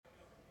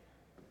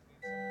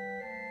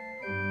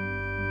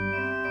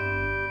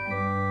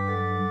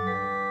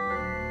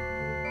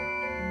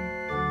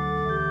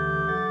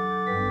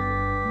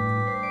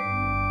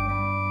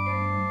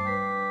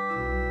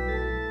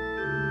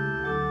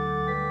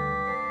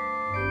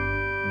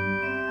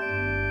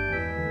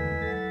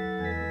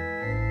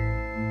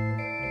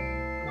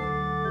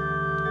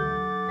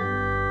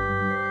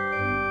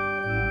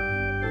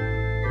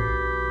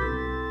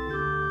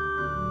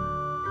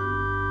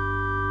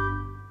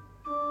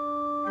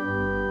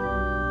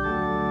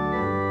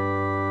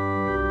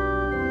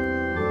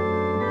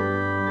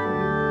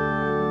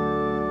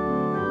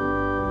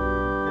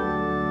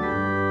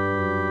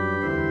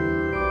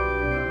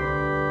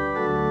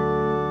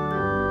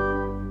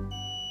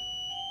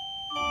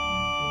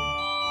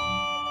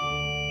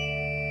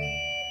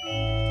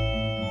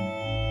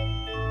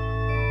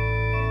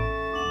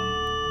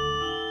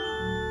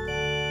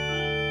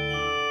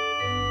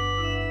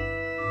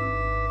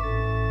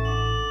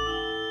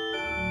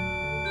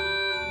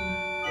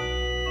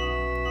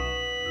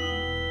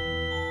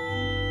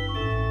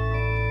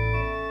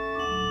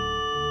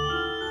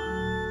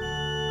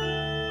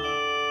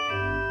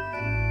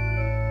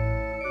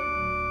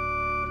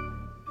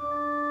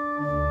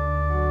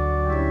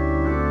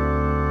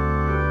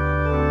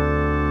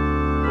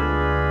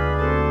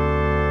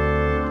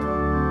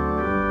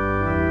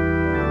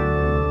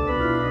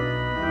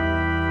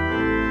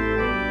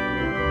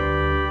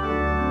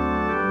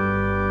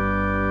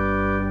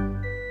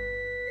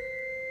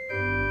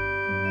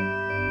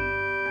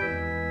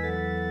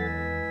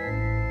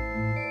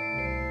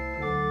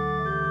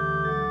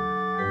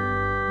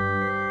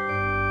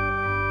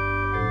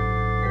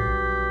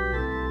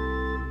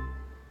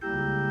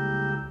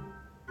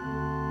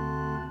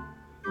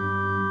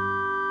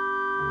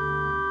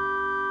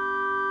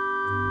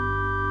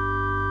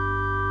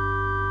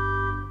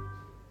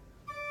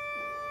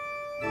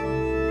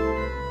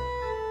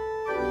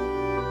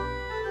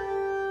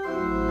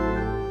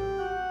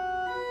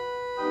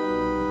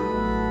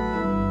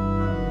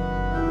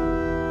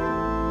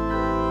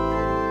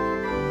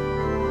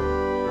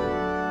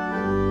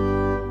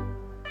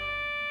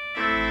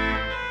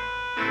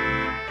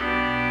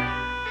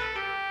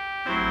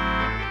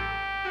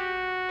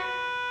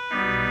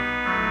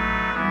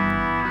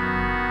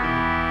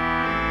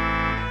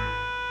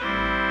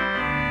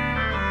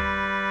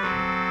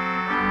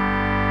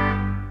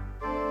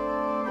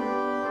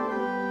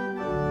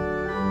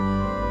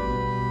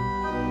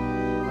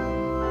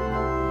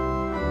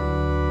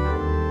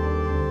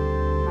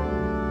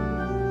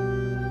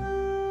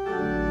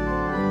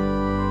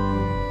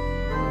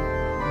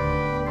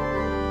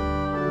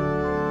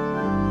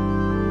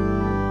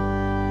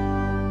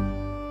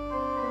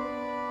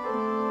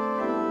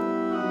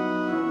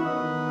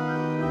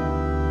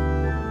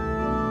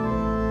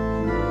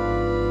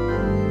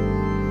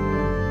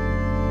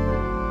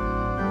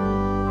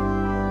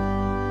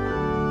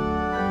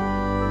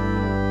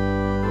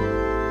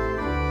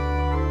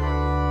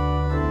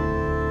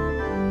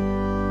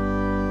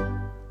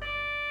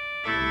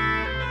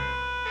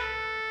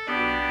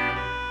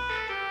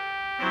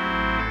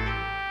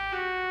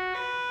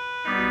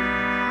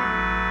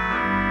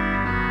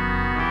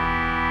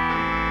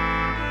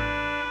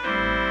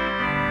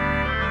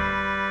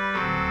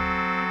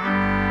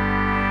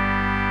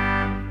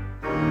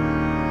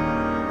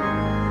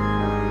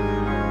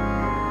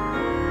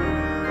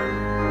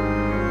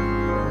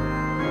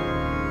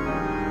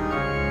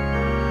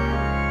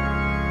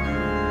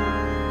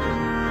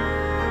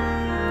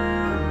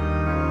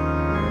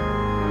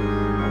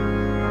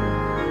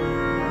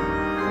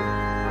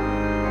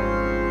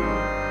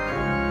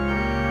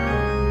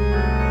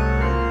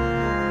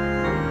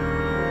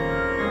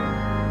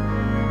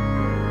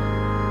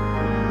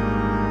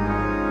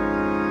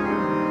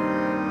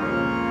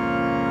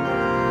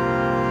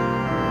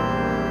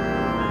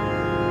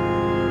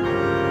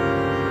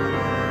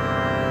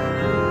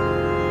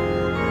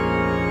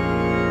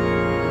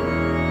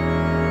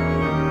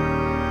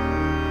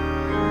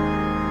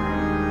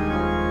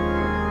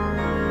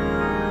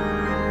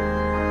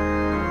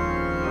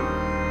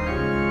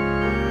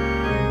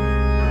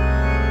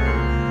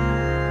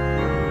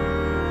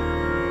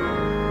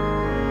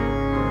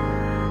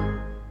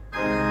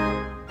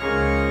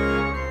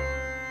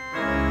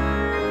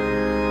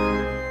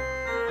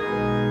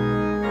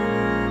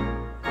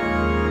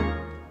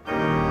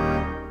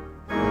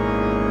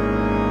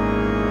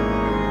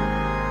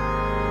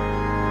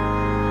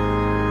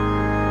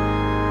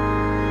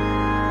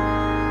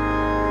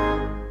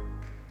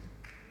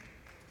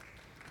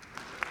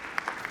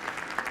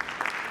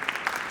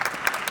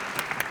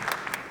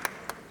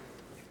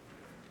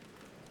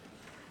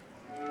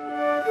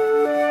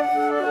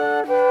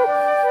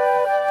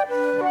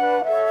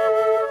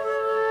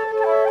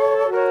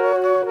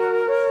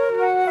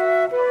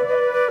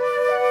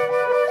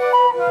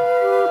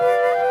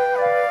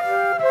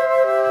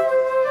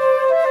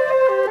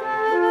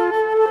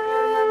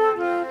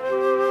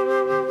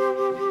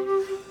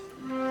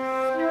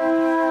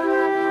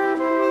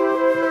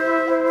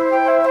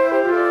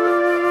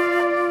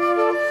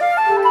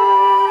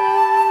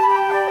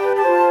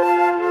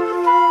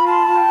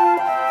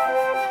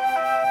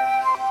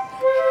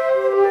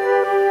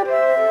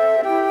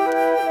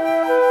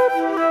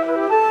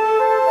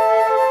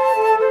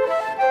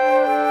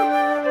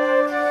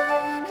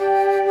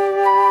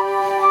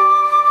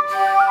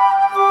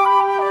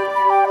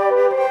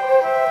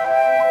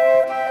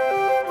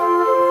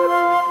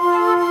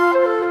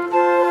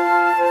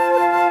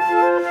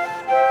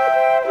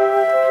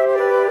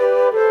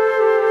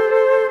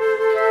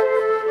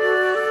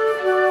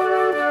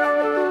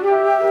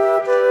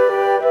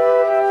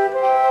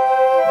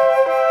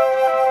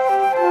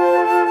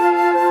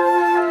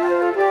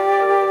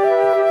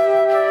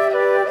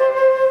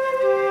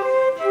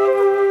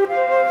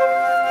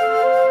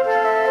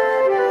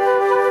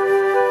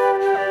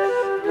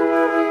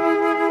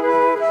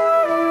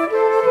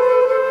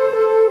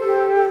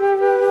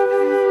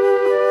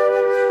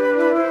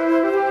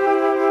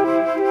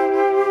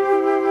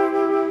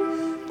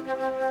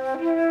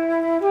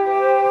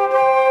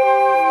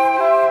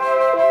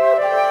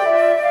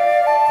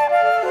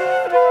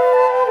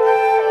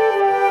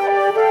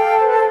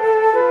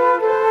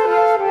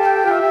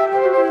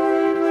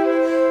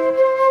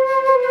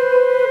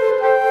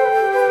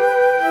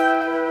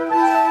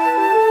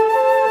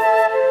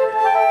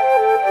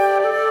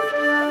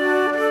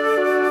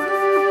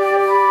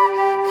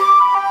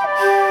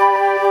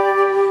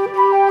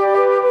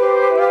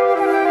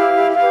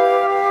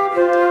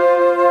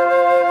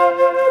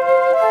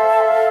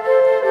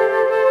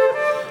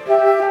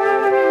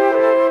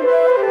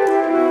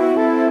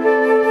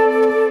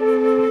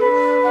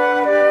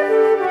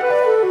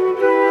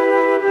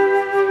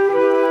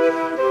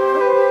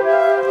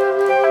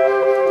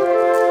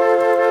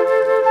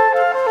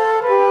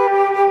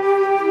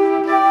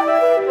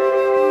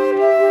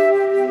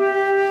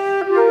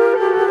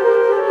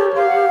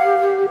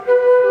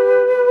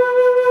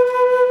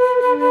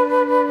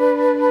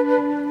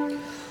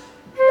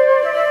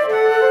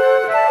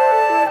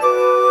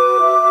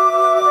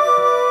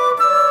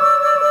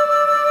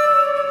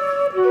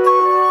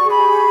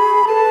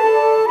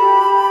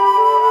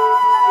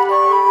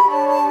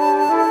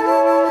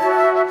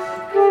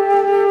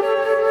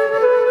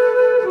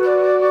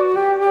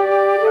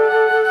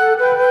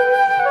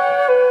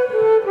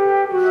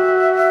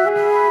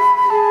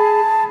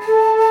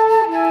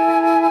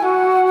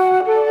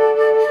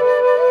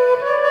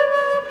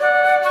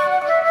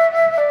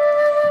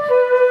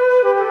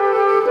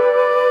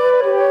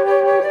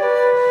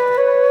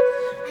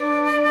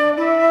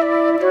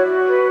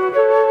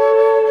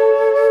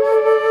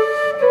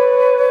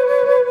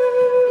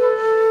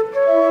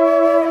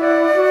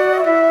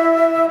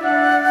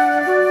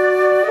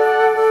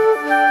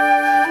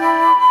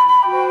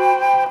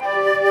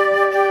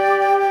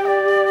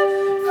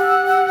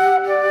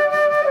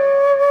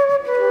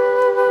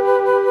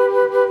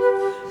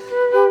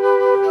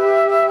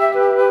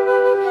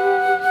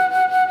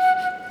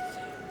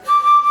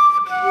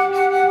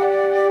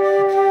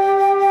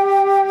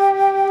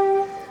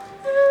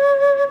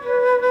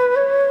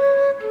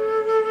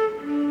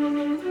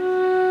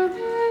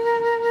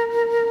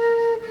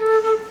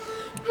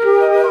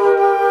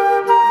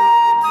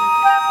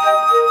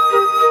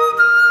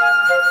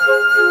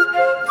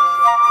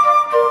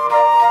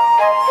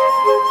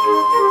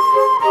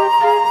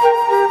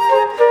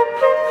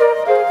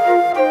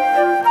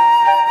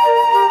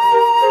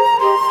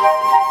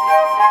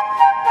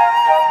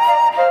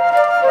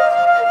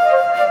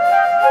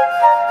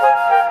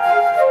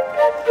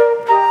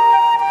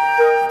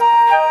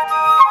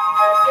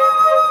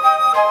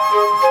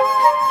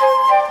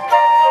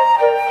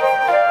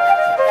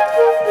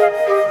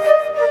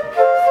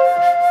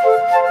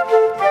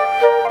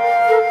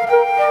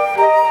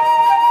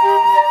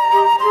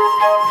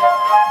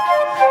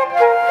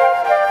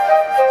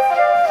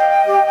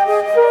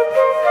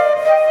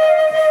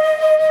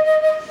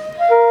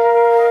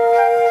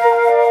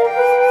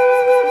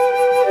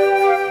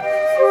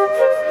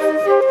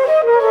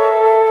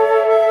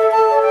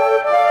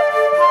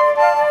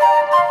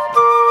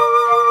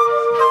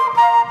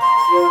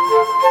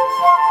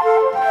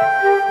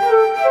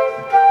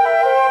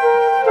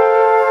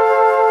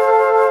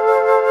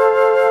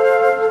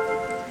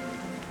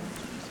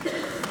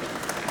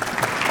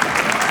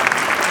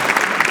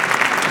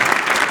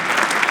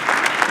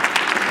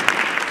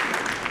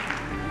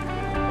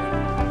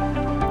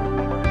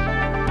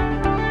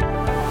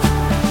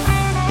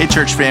Hey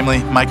church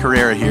family, Mike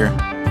Herrera here.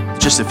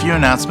 Just a few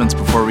announcements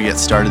before we get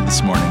started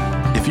this morning.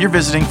 If you're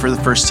visiting for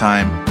the first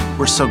time,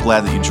 we're so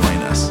glad that you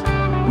joined us.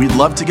 We'd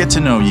love to get to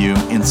know you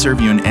and serve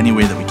you in any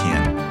way that we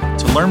can.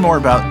 To learn more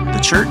about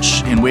the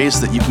church and ways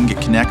that you can get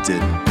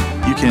connected,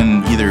 you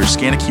can either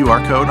scan a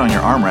QR code on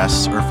your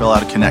armrest or fill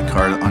out a Connect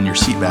card on your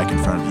seat back in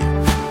front of you.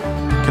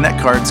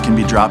 Connect cards can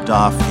be dropped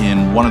off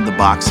in one of the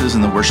boxes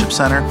in the worship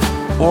center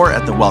or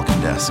at the welcome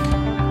desk.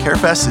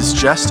 CareFest is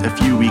just a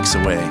few weeks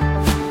away.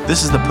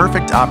 This is the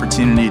perfect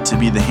opportunity to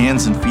be the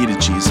hands and feet of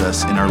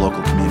Jesus in our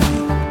local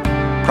community.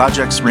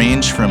 Projects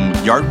range from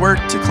yard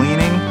work to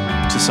cleaning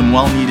to some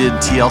well-needed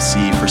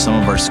TLC for some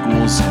of our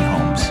schools and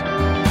homes.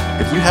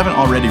 If you haven't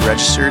already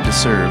registered to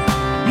serve,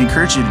 we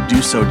encourage you to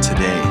do so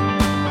today.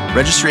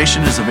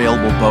 Registration is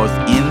available both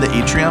in the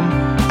atrium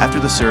after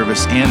the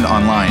service and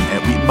online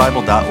at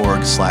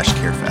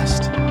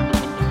wheatonbible.org/carefest.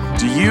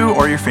 Do you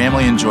or your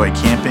family enjoy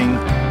camping,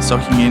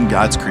 soaking in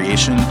God's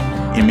creation,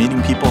 and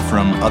meeting people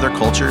from other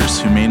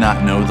cultures who may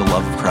not know the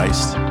love of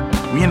Christ?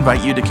 We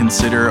invite you to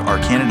consider our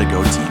Canada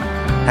Go team,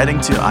 heading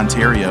to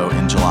Ontario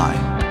in July.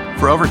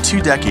 For over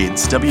 2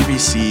 decades,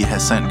 WBC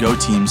has sent Go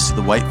teams to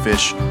the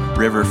Whitefish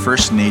River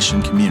First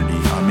Nation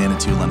community on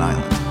Manitoulin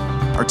Island.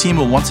 Our team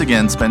will once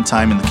again spend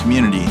time in the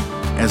community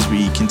as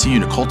we continue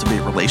to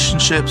cultivate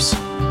relationships,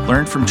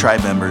 learn from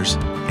tribe members,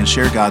 and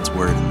share God's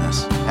word in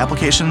this.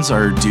 Applications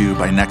are due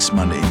by next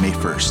Monday, May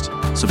 1st,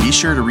 so be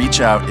sure to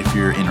reach out if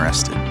you're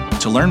interested.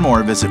 To learn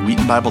more, visit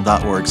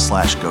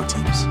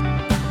wheatonbible.org/go-teams.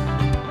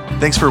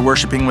 Thanks for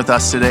worshiping with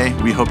us today.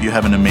 We hope you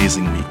have an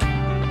amazing week.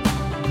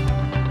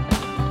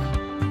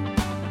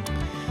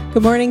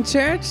 Good morning,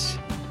 church.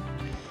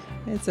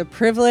 It's a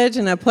privilege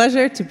and a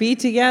pleasure to be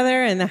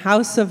together in the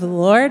house of the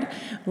Lord.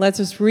 Let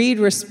us read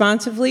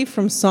responsively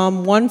from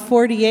Psalm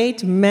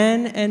 148,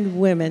 men and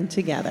women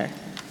together.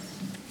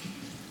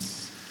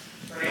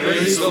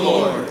 Praise the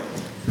Lord.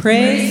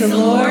 Praise the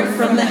Lord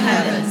from the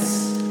heavens.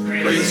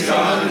 Praise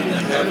God in the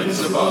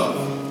heavens above.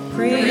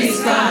 Praise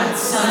God,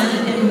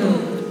 sun and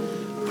moon.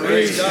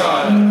 Praise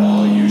God,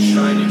 all you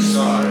shining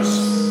stars.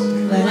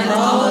 Let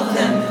all of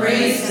them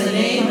praise the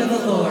name of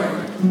the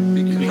Lord.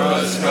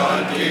 Because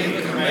God gave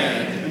the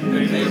command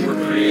and they were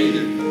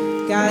created.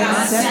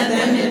 God set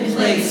them in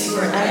place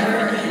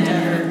forever and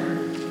ever.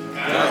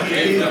 God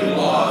gave them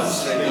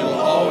laws that they will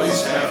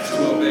always have to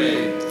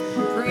obey.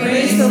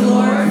 Praise the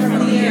Lord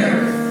from the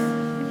earth.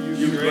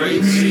 You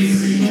great sea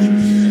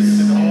creatures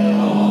and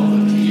all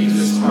the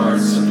deepest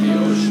parts of the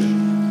ocean.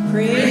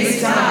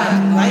 Praise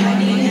God,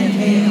 lightning and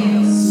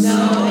hail,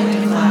 snow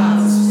and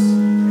clouds.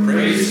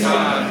 Praise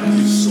God,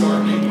 you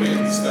stormy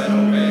winds that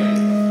obey.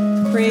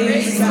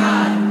 Praise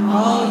God,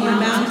 all you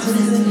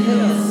mountains and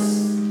hills.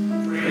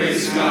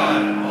 Praise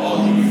God, all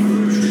you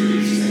fruit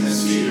trees and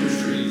cedar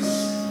trees.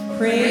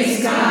 Praise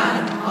God,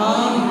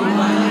 all you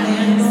wild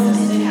animals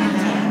and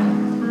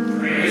cattle.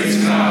 Praise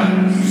God,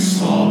 you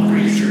small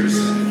creatures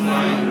and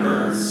flying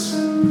birds.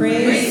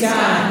 Praise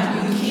God,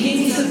 you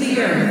kings of the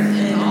earth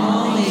and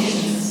all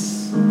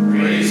nations.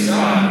 Praise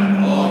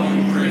God, all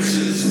you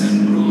princes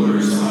and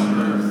rulers on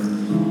earth.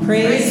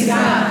 Praise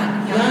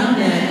God, young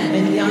men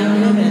and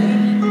young women.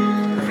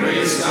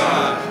 Praise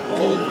God,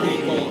 old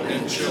people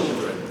and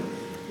children.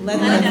 Let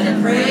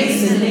them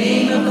praise the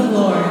name of the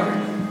Lord.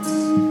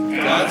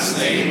 God's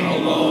name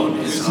alone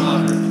is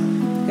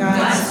honored.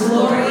 God's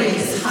glory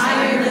is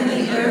higher than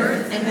the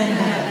earth and the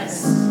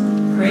heavens.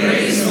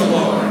 Praise the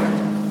Lord.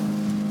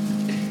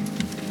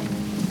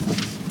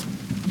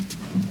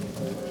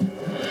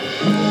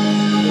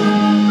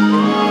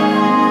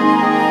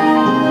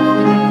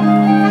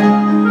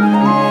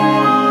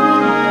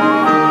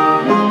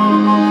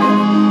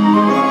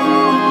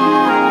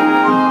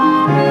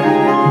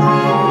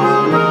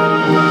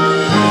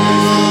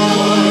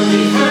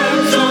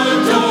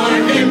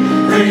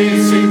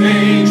 Praising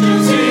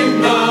angels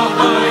in the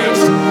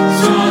heights,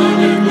 sun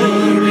and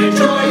moon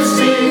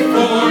rejoicing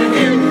for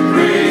him,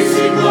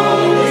 praising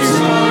all the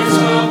stars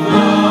of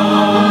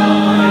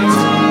light.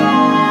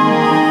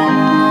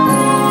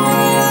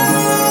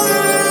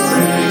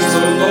 Praise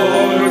the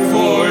Lord,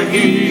 for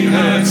he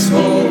hath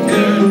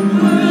spoken.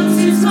 Worlds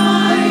his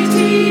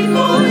mighty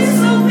voice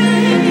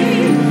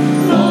obey.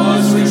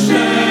 Laws which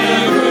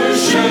never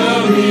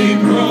shall be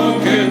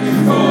broken,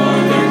 for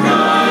their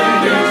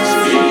guidance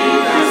he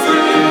has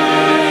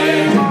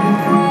made.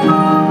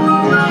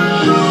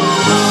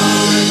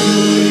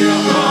 Hallelujah,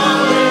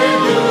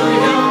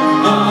 hallelujah,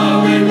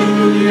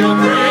 hallelujah,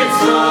 praise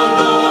the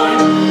Lord.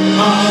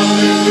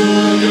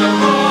 Hallelujah,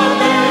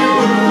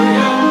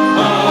 hallelujah,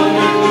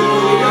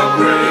 hallelujah,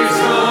 praise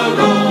the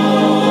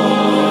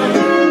Lord.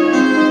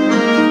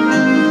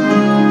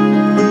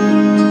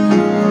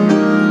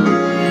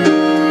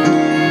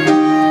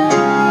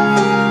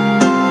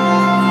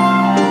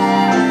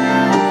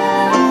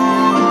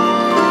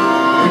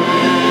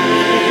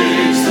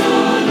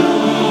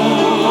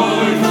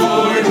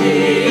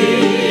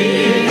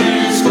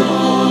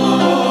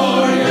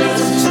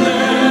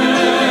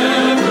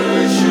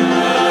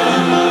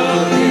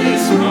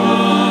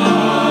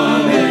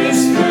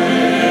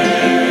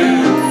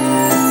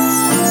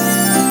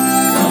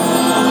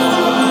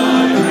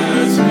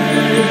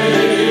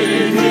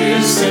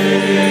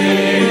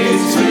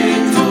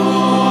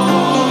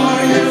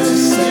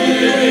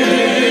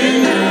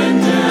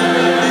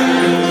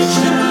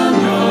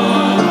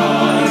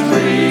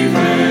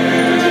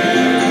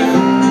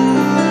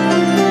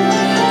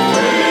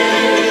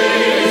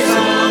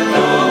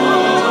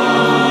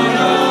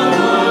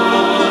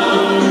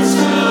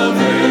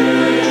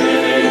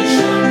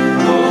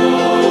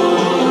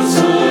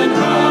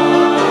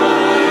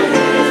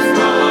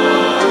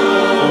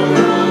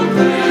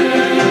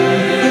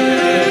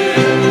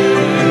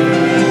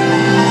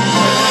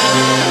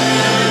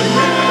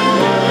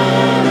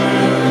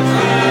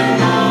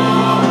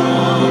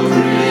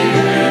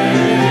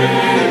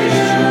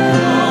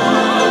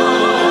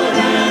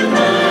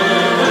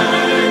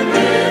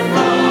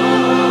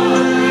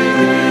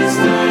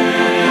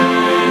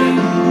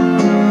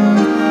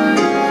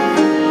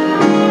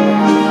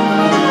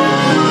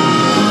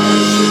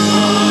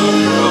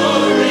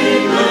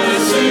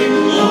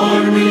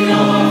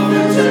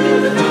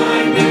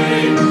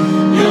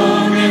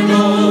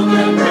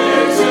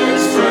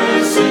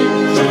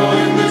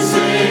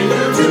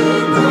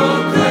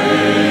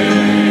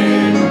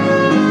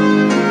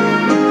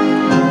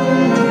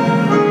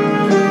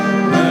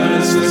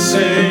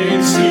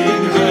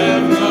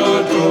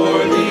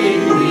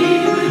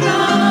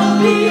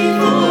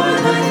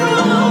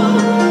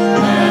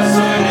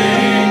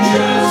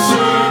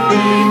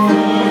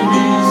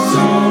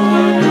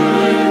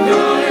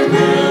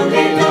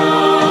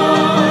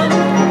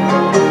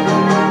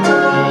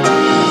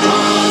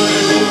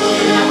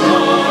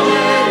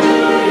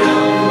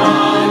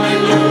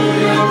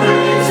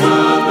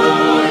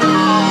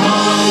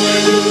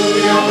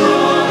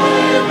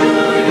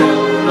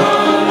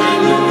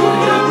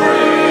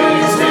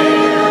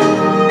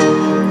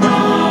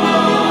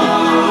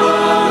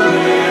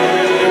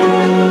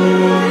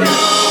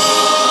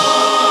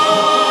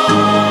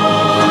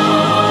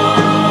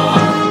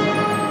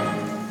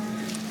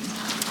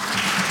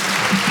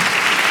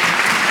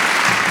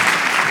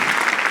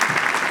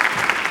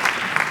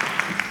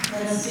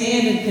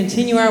 stand and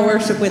continue our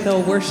worship with "O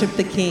Worship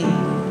the King."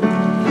 Our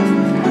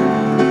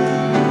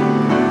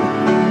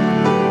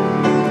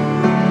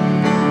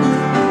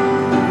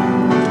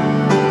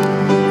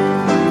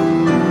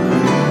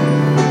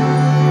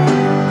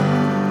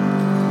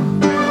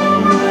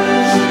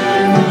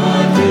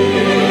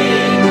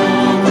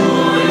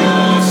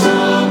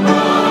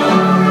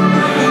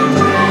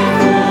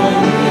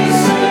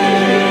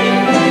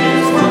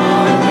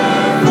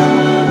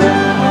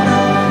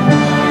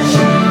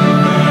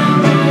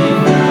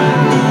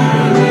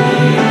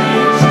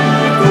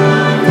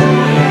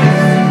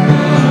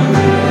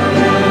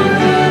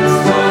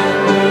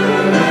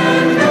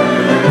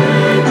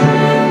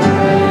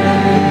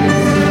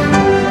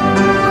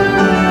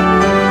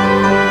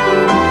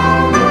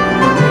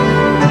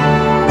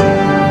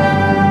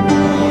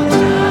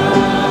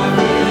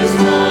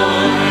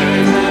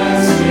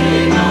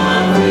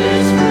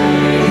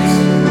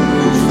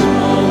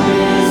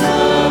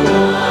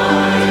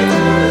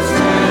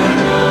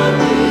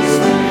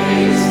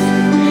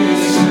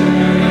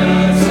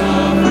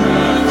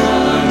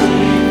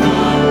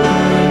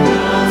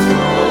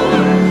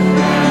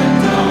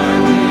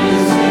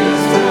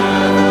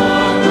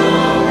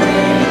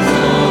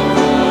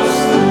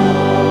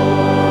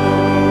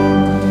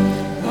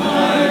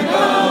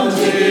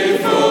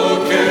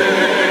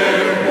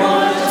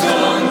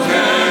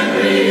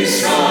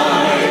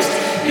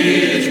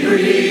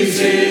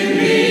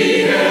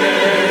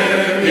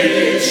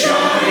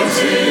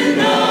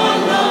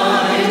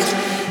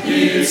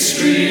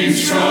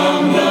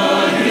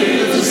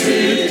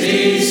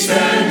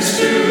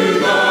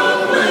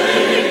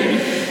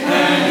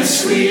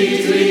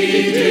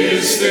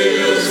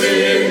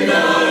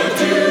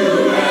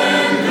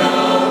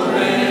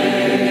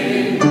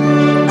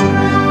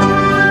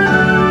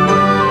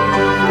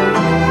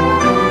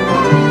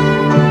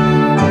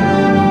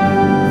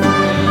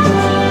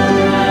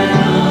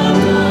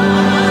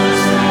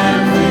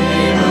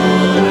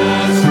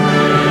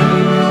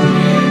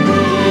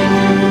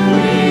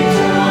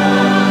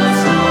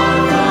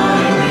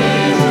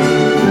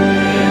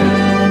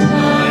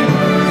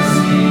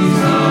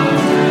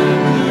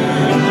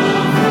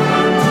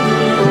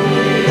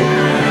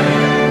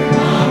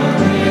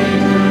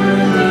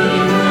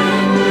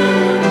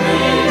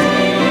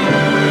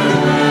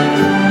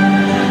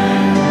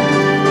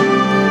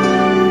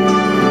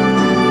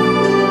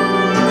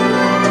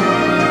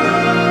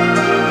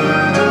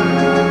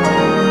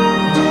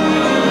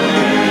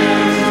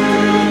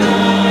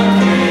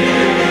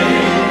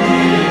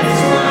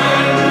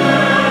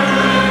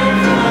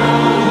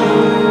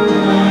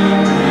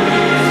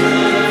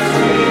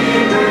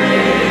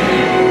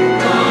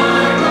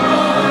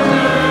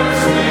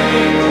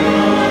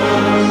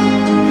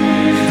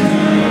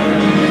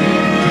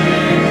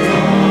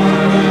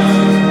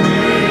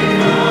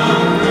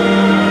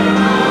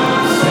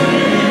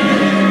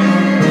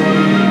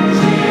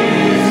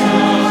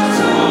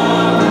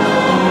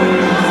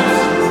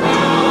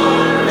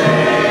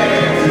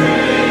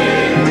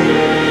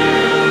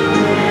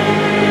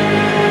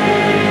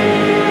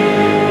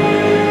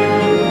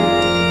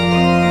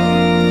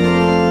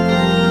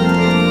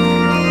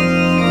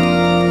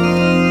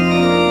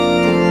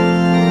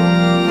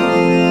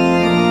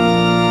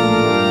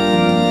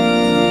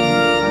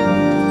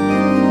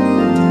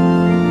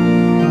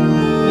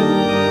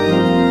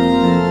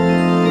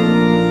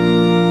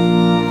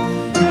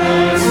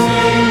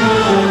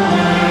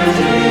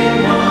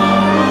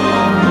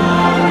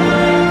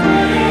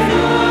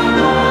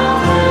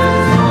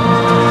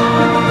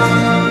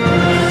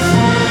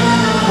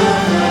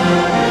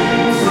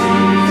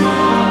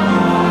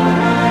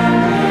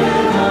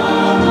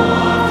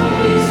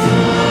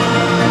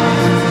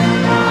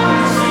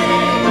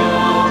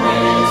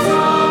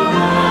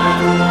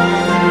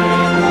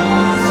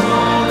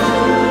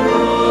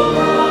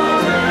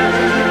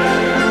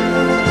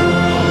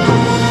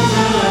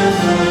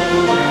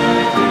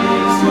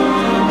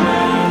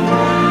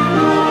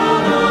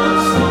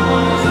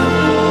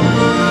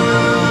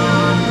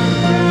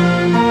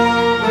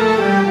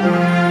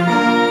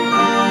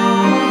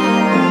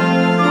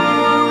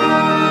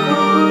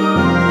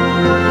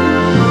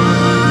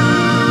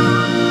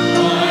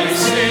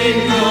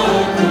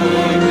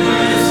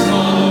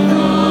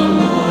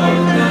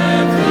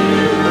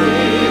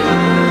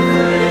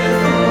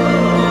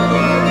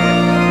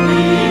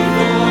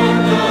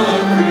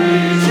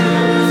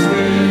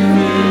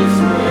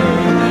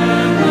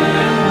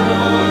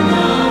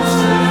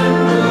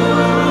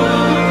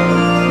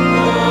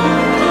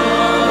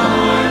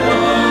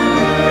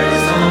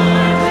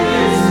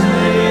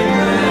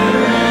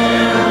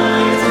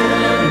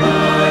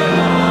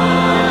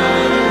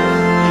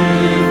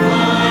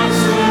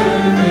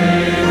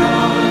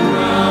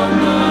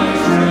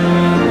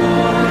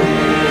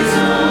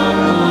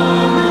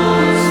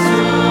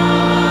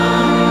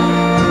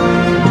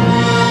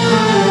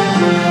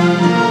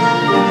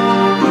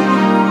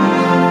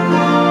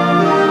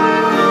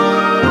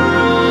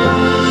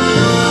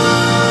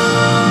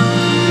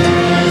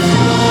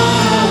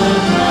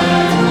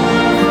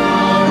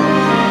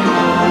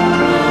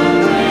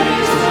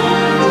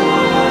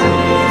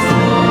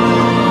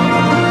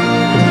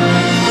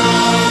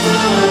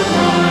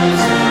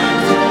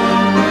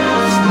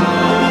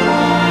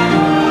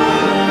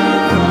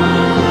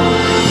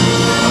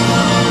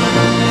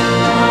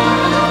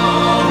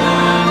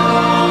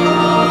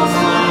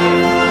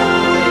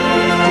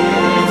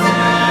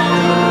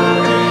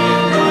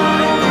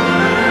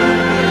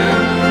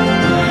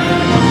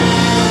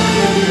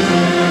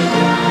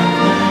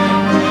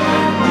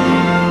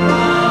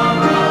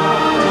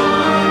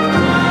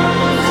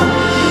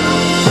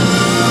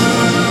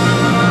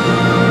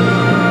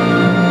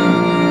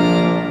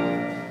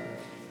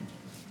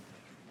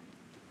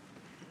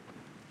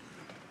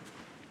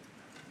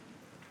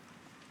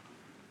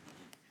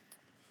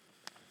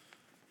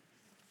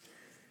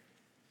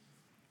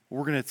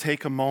We're going to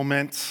take a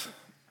moment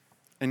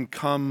and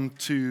come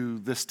to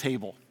this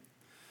table.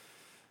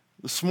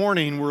 This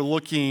morning, we're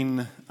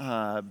looking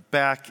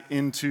back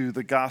into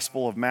the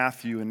Gospel of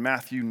Matthew in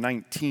Matthew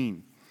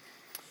 19.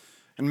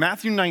 And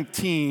Matthew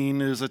 19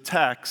 is a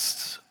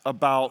text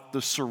about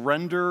the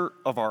surrender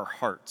of our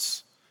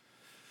hearts.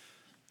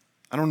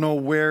 I don't know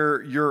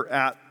where you're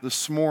at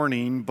this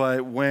morning,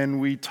 but when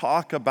we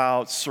talk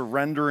about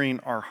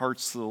surrendering our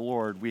hearts to the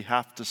Lord, we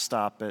have to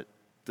stop at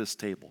this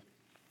table.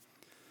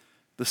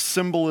 The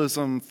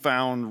symbolism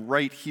found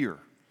right here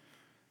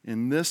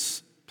in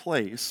this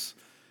place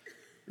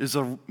is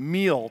a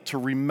meal to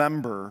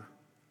remember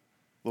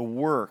the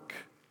work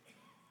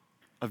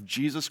of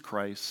Jesus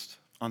Christ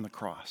on the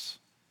cross,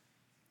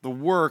 the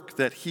work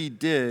that he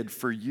did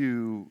for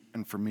you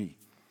and for me.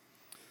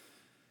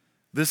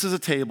 This is a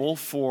table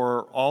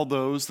for all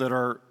those that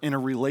are in a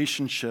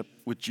relationship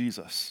with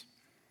Jesus,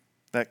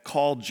 that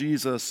call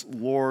Jesus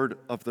Lord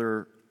of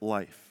their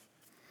life.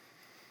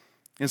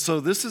 And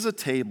so this is a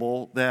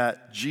table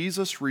that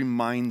Jesus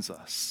reminds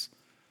us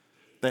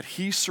that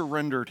he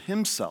surrendered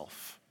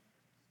himself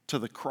to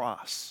the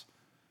cross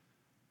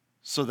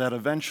so that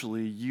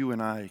eventually you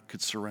and I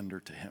could surrender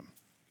to him.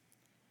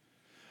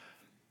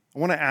 I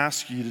want to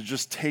ask you to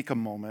just take a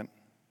moment.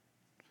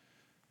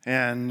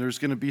 And there's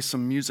going to be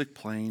some music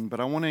playing, but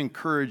I want to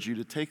encourage you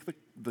to take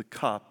the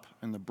cup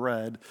and the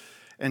bread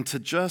and to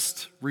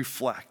just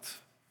reflect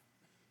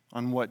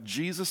on what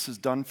Jesus has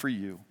done for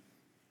you,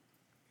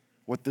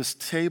 what this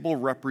table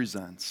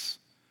represents,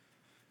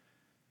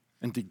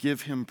 and to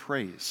give him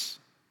praise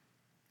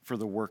for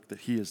the work that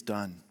he has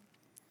done.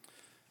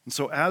 And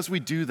so as we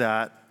do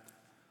that,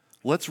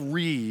 let's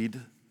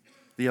read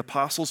the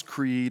Apostles'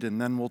 Creed, and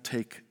then we'll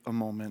take a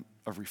moment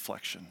of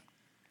reflection.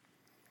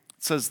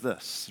 It says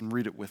this, and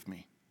read it with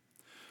me.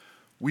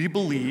 We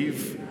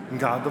believe in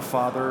God the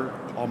Father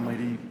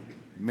Almighty,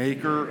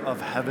 maker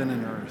of heaven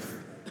and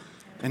earth,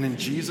 and in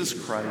Jesus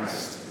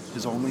Christ,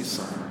 his only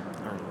Son,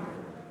 our Lord,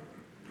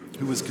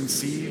 who was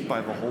conceived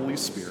by the Holy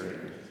Spirit,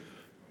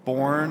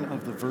 born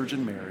of the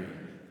Virgin Mary,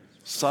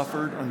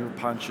 suffered under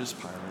Pontius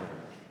Pilate,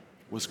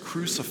 was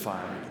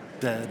crucified,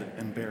 dead,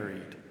 and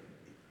buried.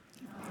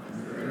 On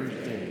the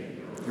third day,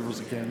 he rose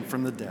again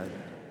from the dead.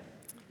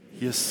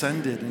 He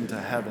ascended into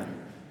heaven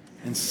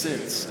and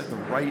sits at the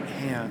right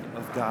hand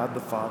of God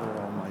the Father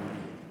Almighty.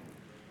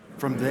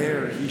 From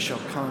there he shall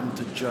come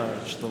to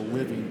judge the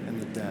living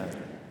and the dead.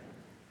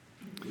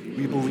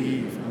 We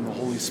believe in the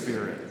Holy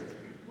Spirit,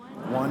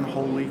 one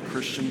holy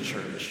Christian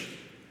church,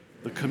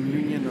 the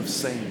communion of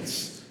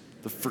saints,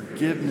 the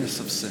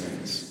forgiveness of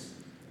sins,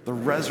 the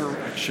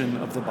resurrection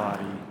of the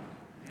body,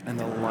 and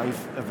the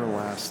life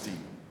everlasting.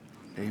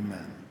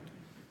 Amen.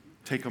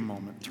 Take a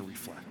moment to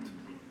reflect.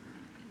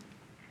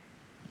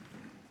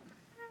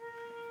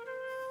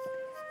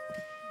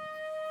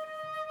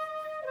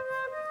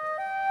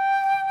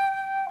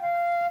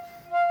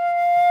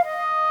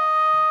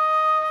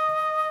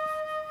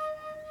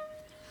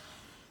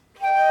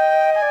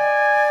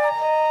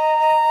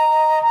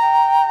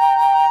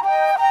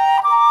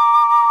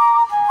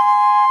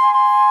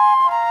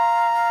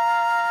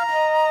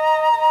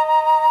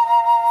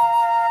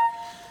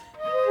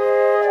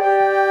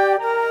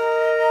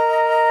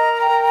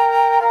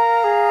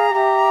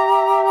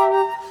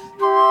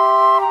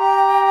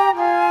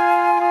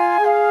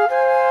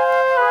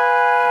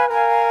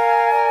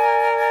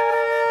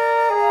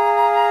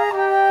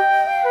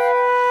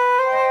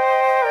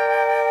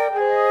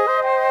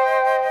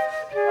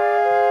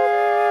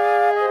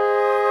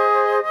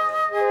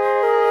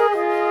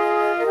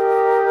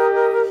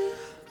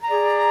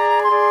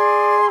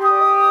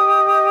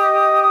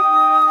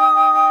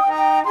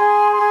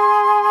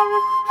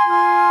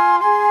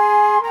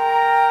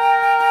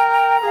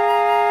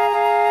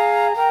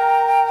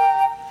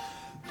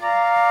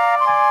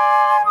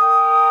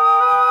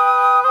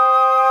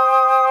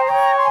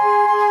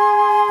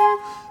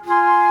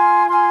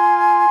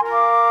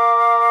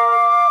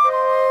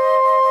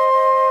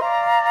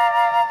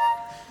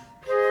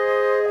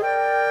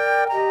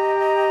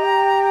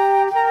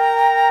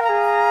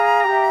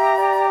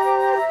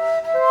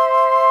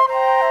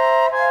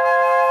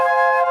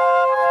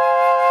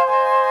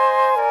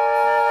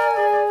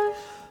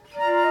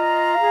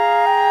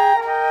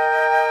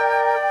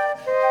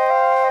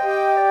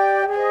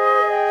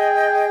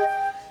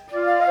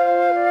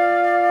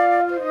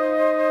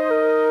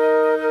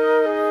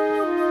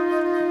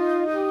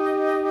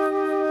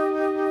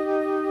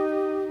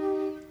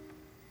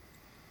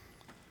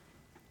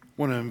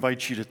 I want to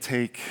invite you to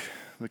take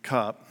the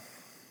cup.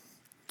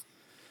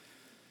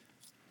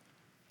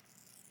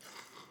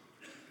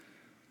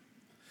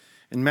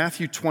 In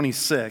Matthew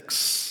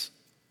 26,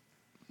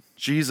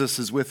 Jesus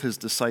is with his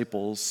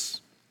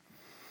disciples,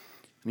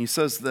 and he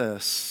says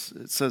this.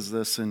 It says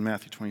this in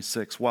Matthew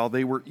 26. While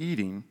they were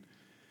eating,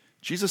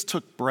 Jesus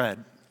took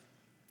bread,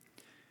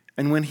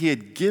 and when he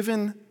had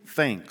given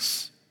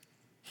thanks,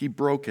 he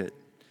broke it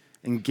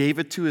and gave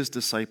it to his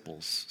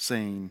disciples,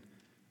 saying,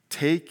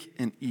 "Take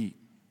and eat.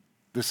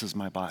 This is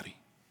my body."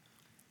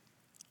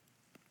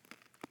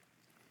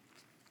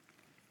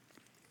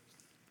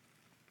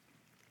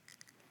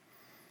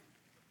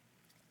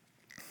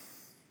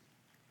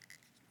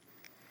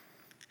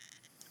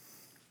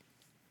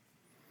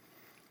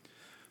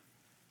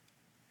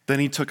 Then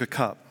he took a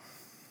cup,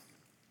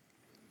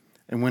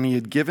 and when he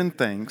had given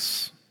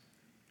thanks,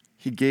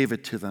 he gave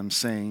it to them,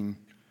 saying,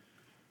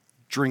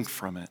 "Drink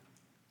from it,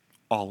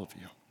 all of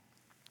you.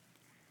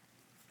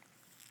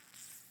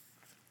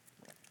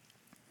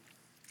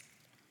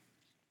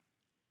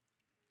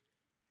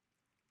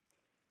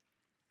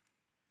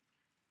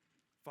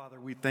 Father,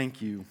 we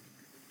thank you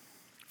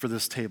for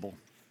this table.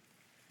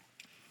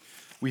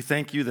 We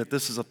thank you that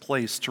this is a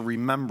place to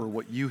remember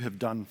what you have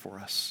done for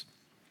us.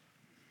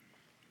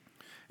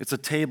 It's a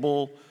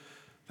table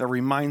that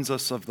reminds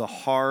us of the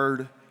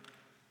hard,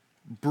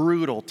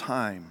 brutal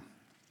time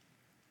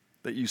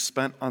that you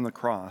spent on the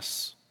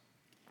cross,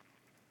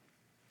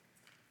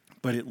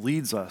 but it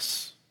leads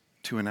us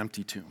to an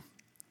empty tomb.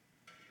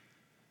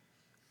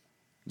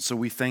 And so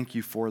we thank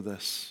you for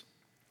this.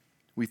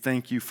 We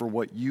thank you for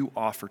what you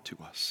offer to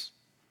us,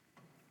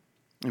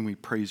 and we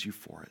praise you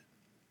for it.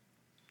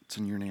 It's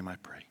in your name I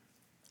pray.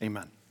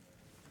 Amen.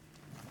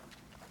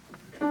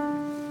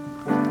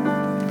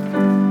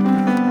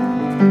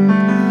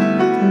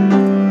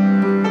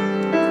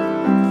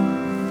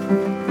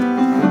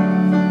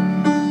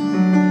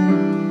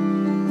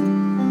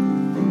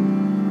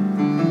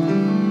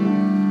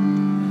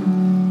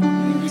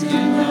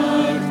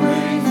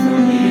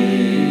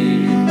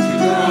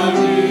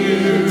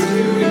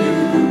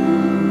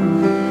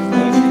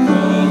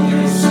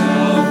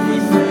 Yourself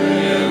with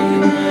frail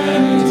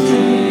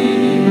humanity.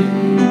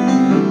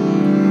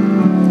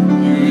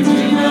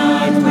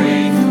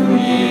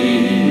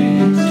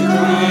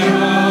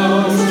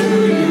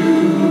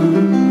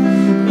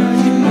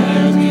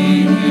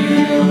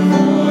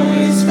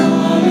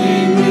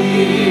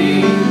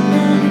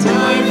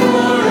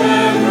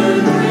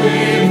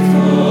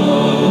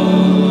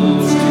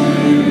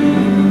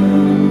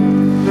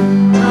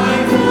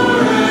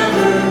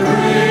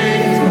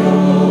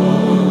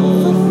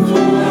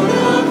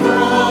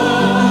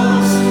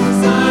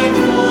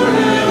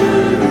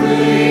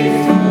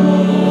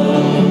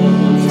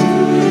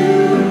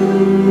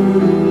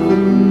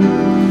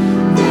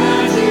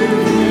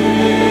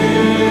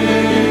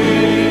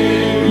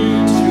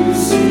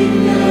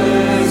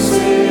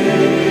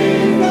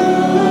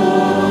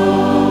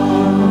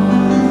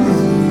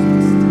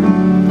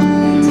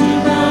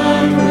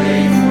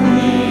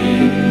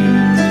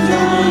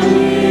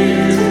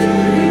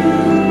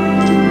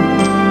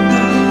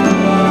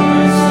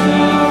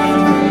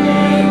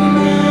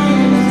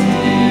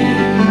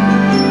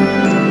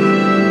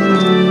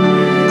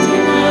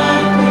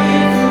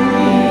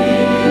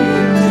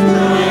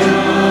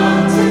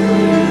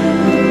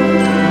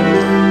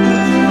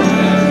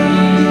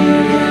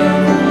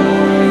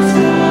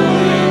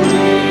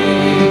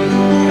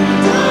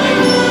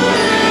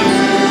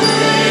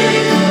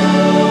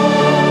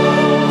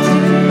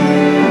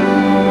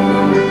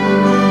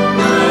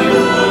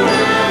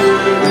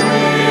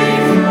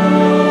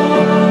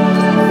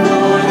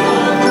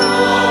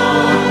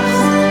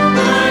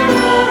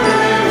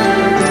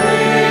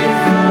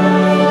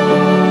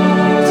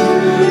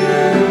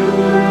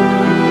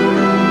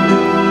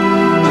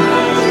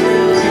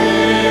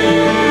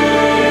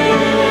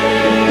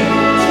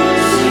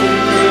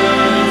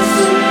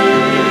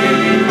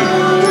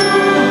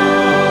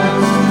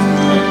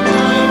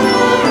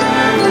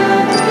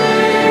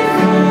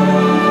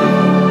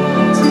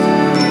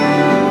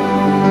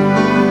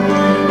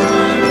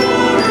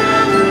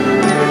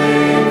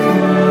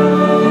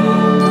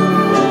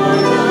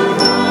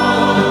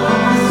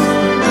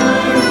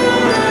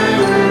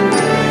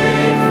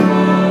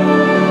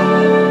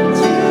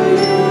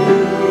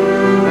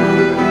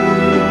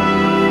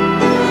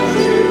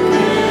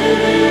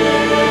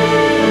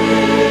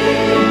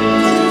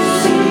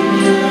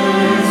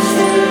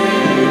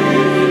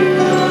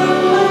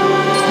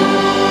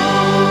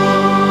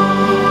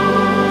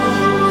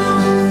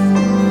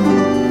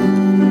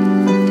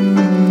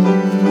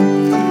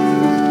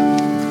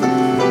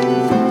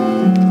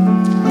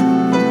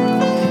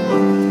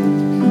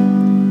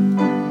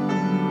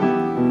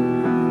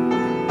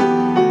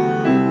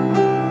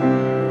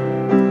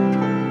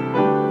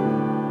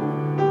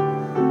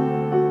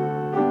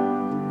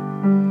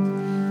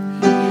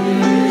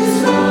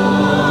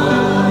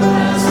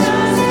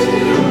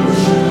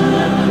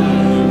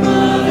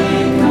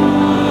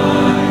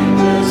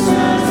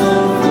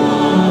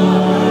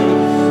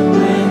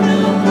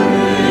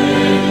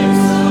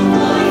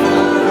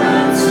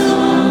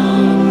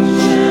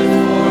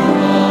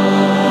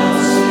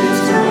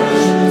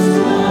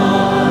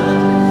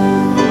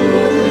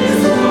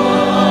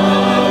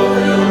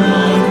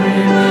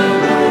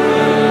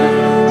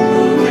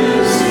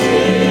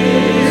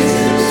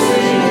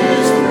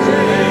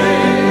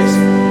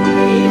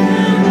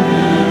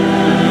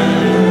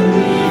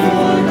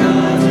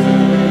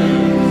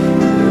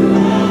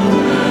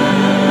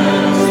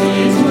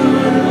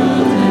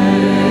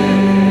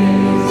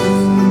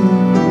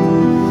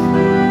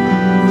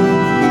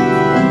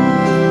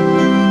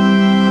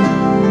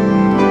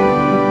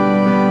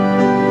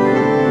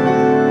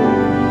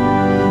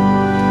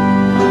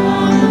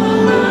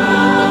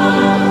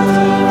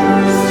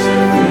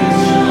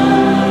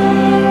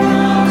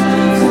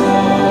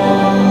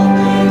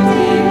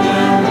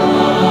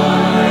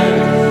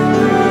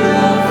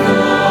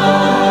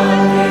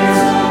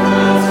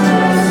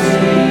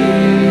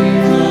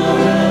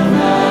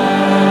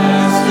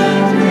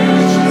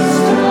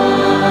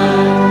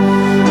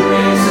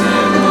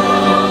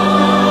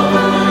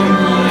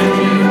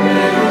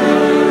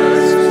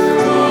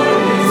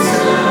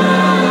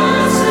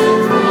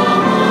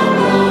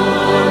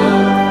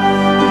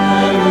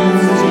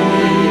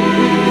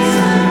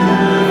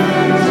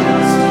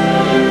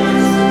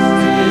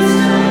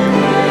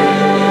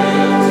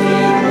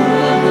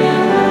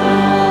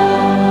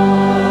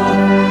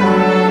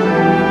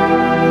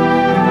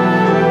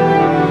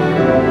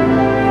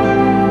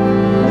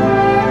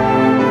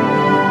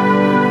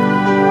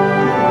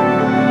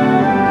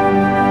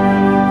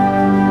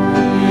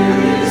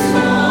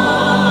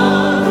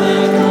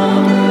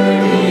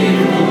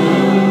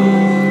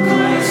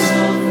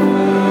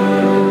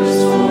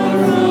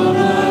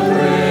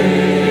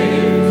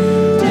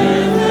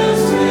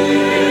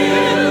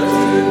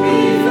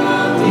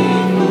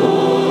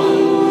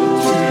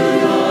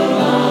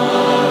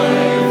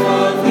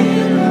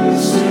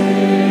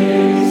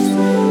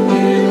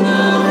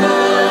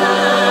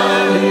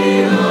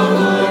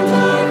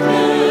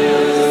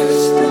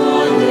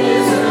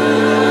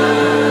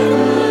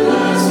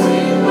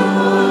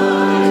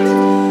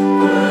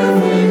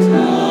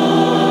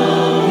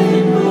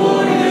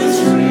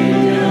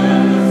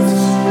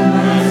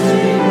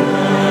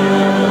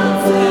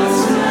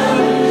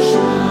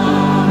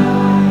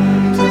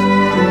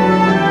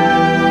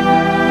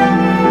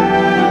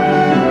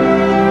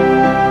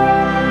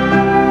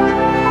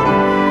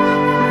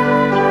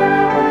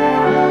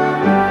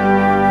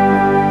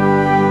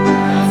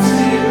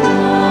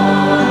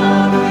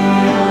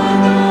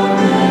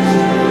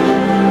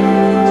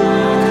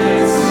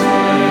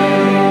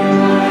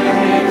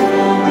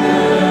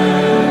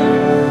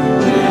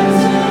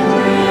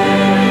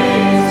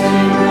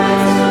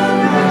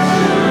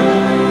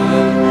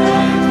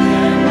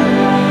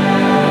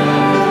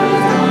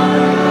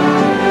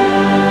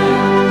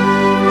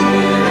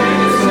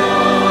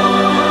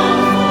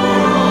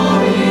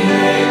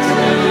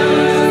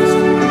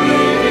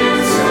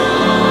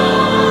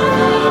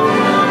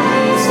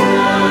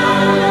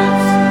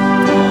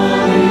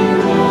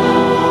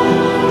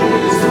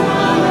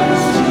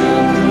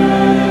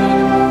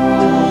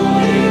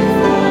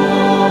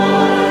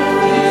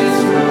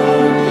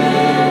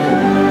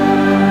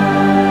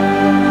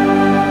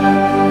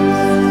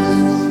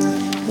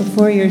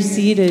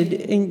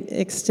 seated,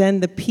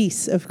 extend the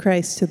peace of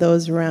Christ to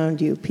those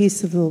around you.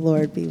 Peace of the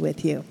Lord be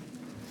with you.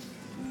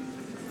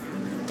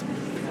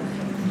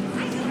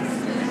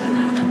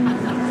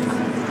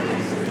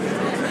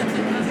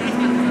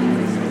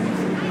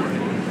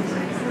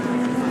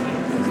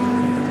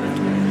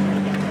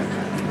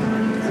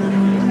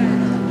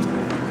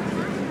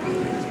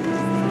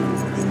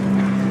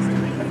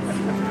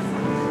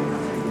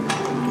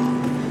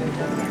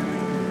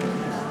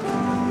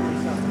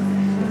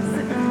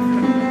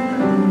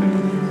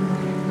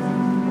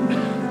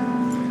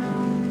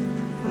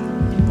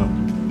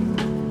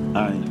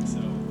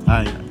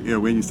 Yeah,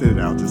 when you said it,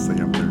 I'll just say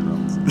I'm Larry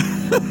Rose.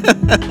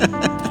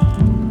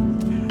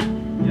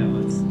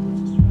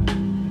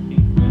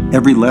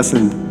 Every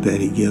lesson that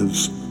he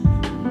gives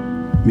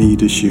me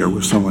to share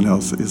with someone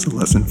else is a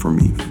lesson for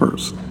me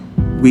first.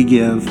 We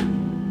give,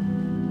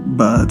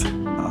 but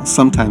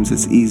sometimes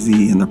it's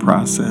easy in the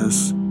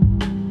process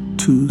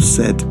to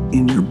set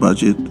in your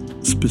budget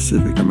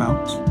specific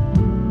amounts.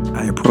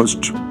 I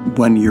approached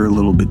one year a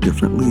little bit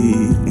differently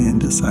and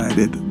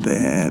decided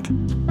that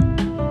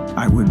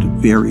I would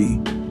vary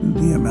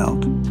the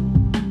amount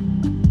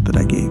that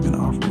I gave in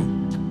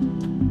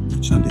offering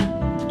each Sunday.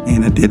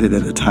 And I did it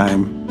at a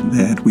time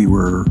that we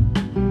were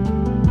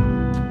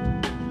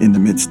in the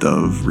midst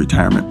of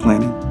retirement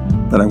planning,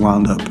 but I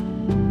wound up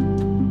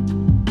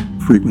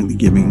frequently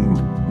giving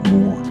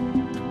more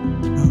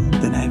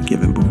than I had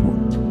given before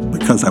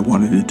because I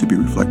wanted it to be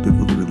reflective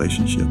of the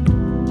relationship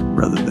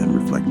rather than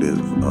reflective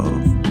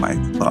of my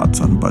thoughts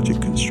on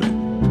budget constraint.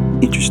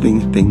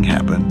 Interesting thing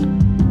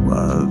happened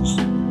was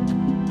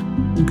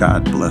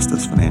God blessed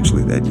us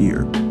financially that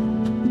year,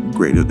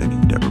 greater than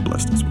he'd ever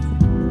blessed us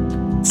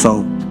before.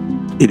 So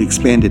it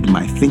expanded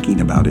my thinking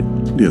about it.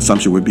 The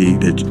assumption would be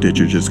that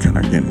you're just kind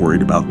of getting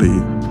worried about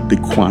the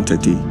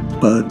quantity,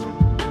 but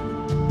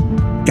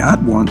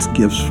God wants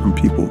gifts from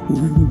people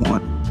who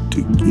want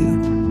to give,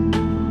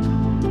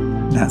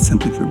 not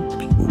simply from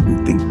people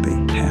who think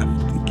they have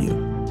to give.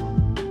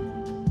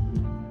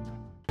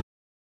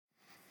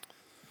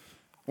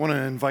 I want to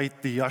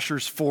invite the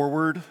ushers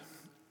forward.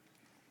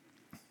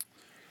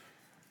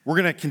 We're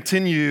going to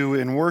continue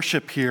in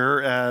worship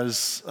here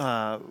as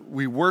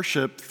we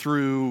worship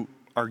through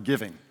our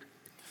giving.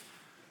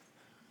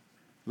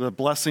 The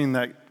blessing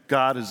that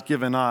God has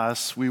given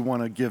us, we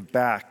want to give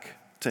back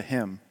to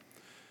him.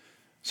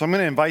 So I'm going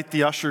to invite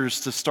the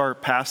ushers to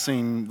start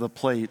passing the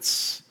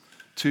plates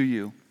to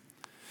you.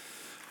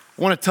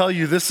 I want to tell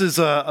you this is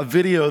a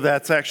video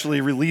that's actually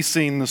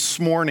releasing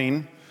this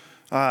morning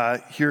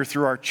here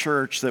through our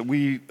church that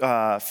we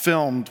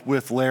filmed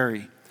with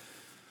Larry.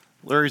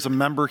 Larry's a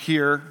member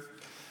here.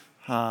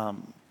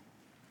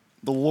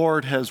 The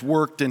Lord has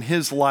worked in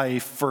his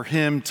life for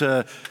him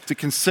to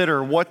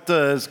consider what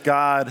does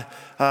God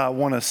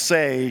want to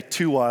say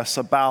to us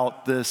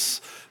about this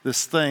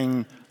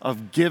thing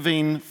of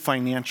giving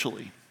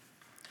financially.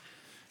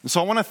 And so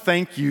I want to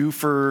thank you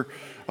for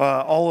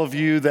all of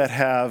you that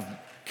have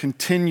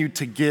continued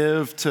to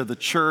give to the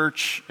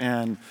church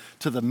and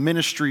to the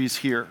ministries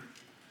here.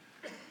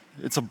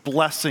 It's a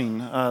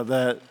blessing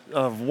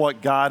of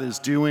what God is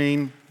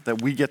doing that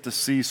we get to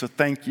see, so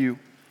thank you.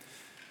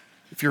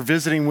 If you're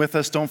visiting with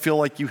us, don't feel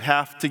like you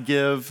have to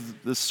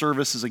give. This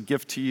service is a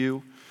gift to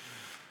you.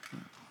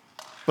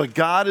 But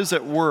God is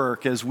at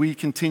work as we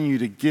continue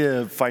to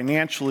give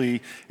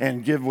financially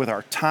and give with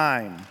our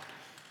time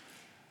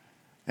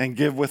and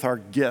give with our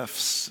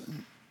gifts.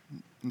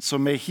 And so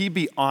may he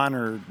be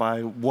honored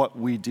by what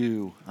we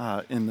do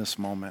in this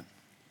moment.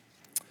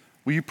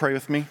 Will you pray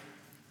with me?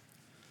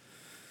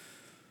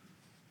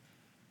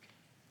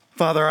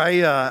 Father,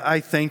 I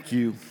thank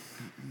you.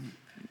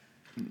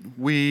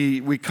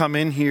 We come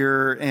in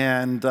here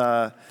and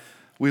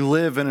we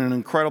live in an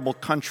incredible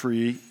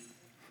country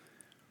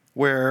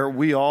where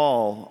we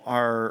all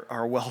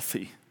are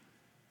wealthy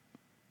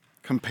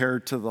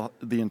compared to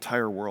the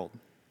entire world.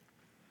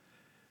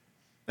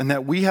 And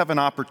that we have an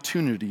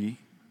opportunity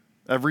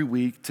every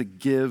week to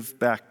give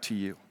back to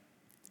you.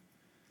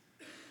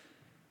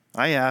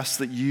 I ask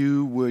that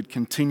you would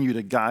continue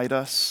to guide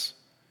us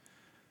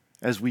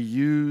as we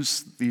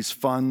use these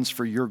funds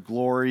for your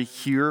glory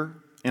here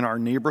in our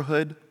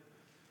neighborhood,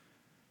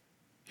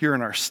 here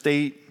in our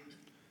state,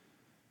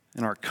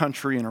 in our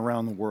country, and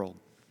around the world.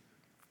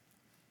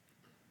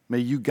 May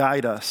you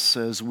guide us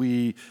as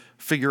we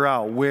figure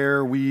out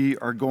where we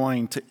are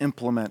going to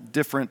implement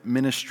different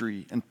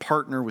ministry and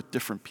partner with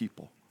different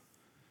people.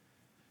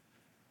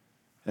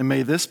 And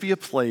may this be a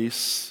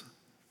place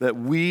that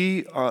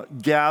we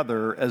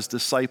gather as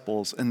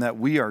disciples and that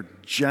we are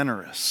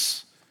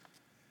generous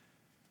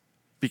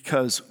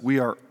because we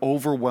are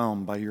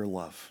overwhelmed by your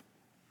love.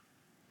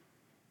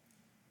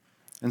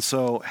 And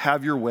so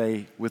have your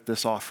way with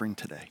this offering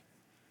today.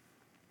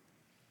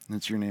 And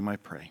it's your name I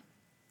pray.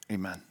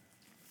 Amen.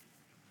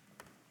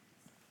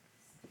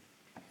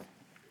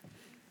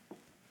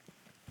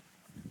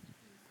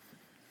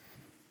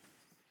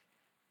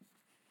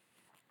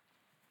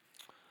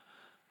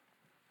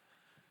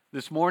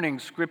 This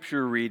morning's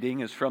scripture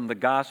reading is from the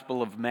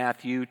Gospel of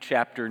Matthew,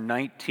 chapter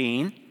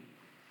 19.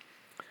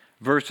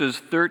 verses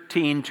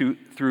 13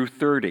 through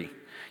 30.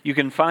 You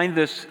can find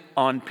this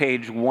on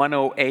page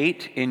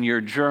 108 in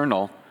your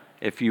journal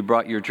if you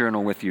brought your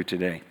journal with you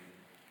today.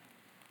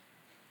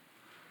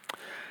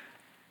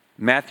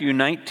 Matthew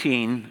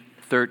 19,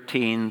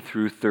 13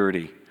 through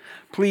 30.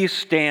 Please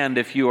stand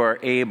if you are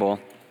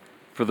able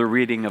for the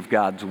reading of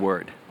God's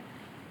word.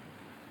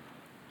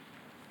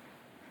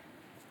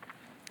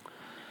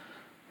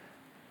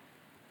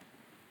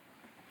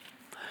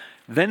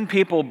 Then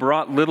people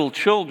brought little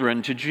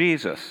children to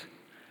Jesus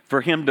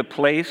for him to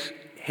place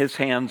his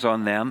hands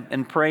on them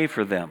and pray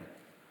for them.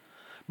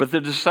 But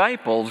the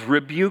disciples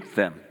rebuked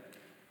them.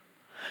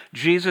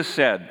 Jesus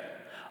said,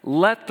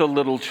 "Let the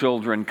little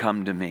children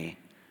come to me,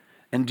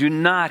 and do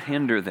not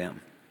hinder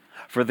them,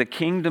 for the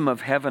kingdom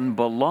of heaven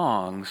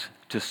belongs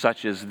to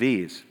such as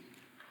these."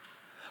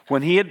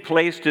 When he had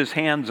placed his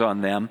hands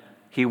on them,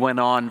 he went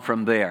on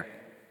from there.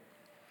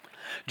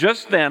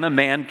 Just then a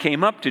man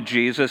came up to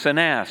Jesus and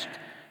asked,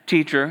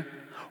 "Teacher,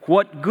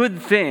 what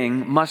good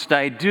thing must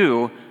I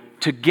do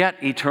to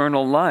get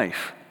eternal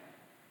life?"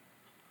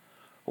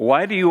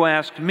 "Why do you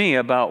ask me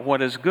about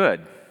what is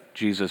good?"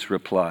 Jesus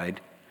replied.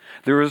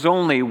 "There is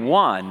only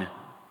one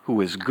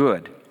who is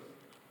good.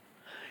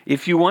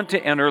 If you want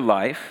to enter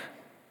life,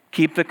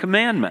 keep the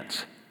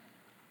commandments."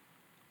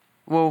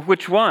 "Well,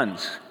 which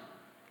ones?"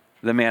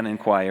 the man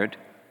inquired.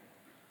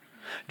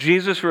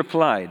 Jesus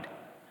replied,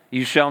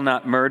 "You shall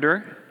not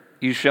murder,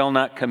 you shall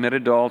not commit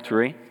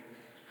adultery,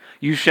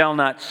 you shall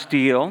not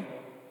steal,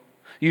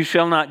 you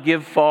shall not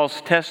give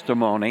false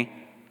testimony,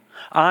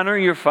 honor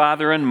your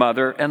father and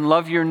mother, and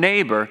love your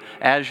neighbor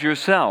as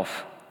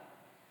yourself."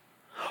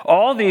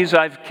 "All these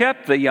I've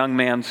kept," the young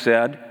man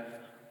said.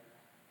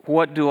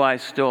 "What do I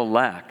still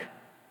lack?"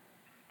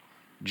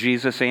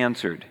 Jesus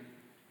answered,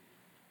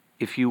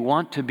 "If you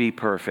want to be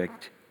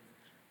perfect,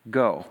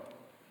 go,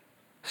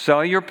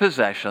 sell your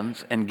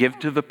possessions and give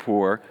to the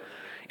poor,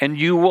 and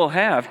you will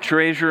have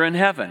treasure in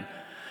heaven.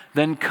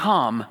 Then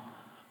come,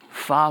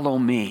 follow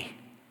me."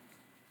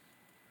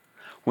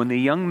 When the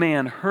young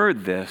man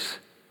heard this,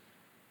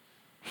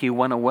 he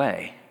went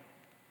away,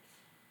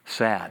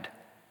 sad,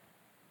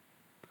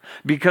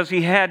 because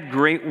he had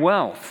great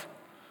wealth.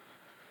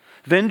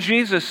 Then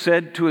Jesus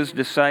said to his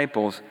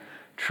disciples,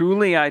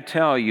 "Truly I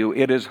tell you,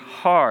 it is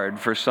hard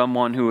for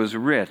someone who is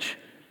rich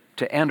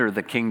to enter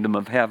the kingdom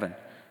of heaven.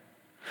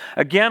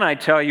 Again, I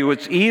tell you,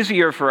 it's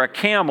easier for a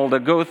camel to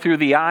go through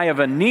the eye of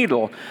a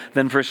needle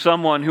than for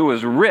someone who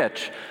is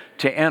rich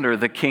to enter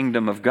the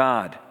kingdom of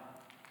God."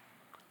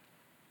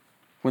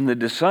 When the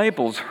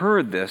disciples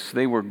heard this,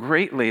 they were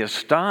greatly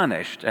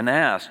astonished and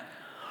asked,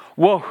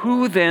 "Well,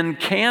 who then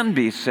can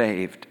be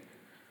saved?"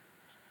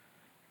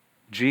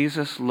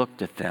 Jesus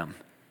looked at them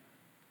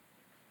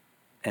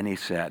and he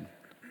said,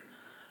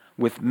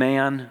 "With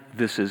man,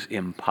 this is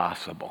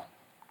impossible.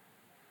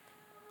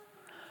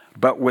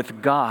 But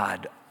with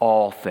God,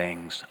 all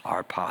things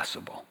are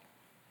possible."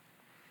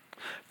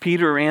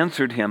 Peter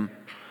answered him,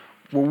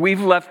 "Well,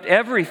 we've left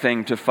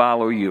everything to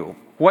follow you.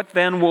 What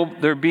then will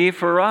there be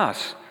for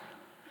us?"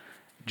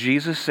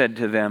 Jesus said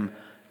to them,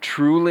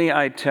 "Truly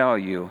I tell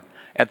you,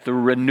 at the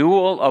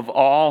renewal of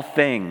all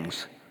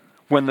things,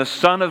 when the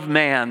Son of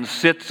Man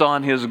sits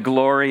on his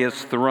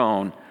glorious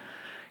throne,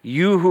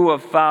 you who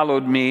have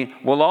followed me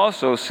will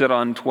also sit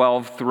on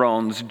 12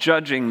 thrones,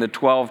 judging the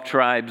 12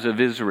 tribes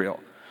of Israel.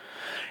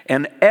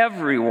 And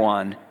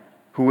everyone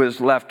who has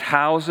left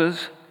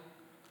houses,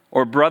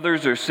 or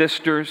brothers or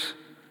sisters,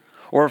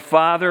 or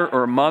father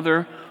or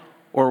mother,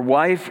 or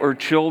wife or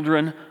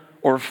children,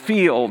 or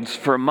fields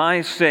for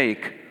my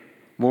sake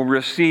will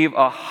receive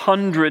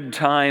 100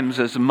 times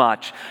as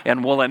much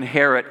and will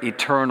inherit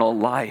eternal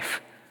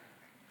life.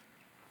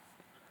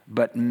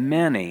 But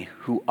many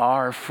who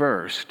are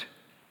first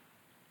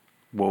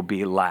will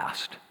be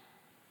last,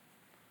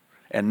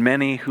 and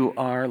many who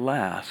are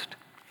last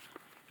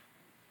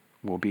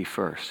will be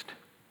first."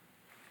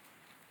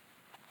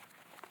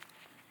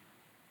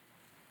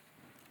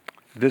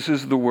 This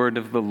is the word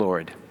of the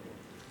Lord.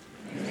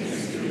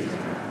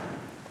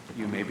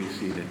 You may be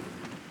seated.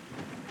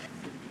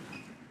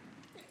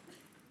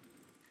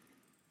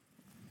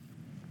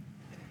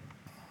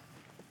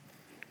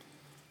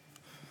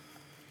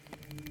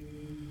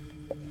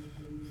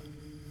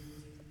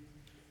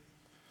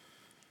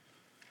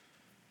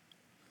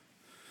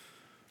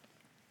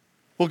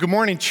 Well, good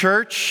morning,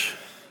 church.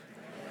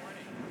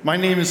 My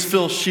name is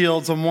Phil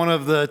Shields. I'm one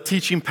of the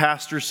teaching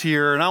pastors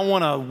here, and I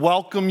want to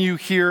welcome you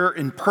here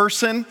in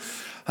person.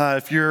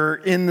 If you're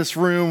in this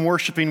room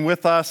worshiping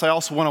with us, I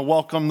also want to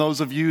welcome those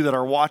of you that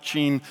are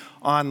watching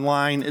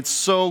online. It's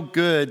so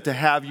good to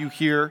have you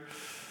here.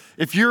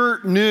 If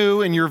you're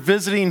new and you're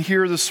visiting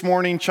here this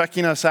morning,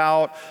 checking us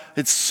out,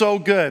 it's so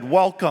good.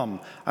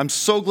 Welcome. I'm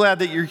so glad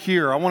that you're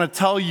here. I want to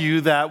tell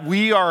you that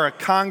we are a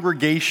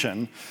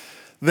congregation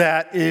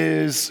that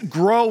is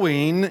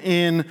growing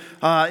in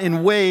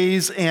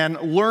ways and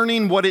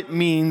learning what it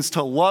means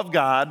to love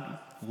God,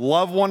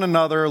 love one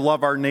another,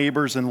 love our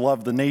neighbors, and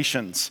love the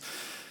nations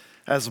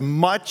as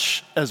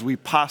much as we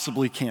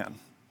possibly can.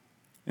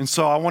 And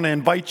so I want to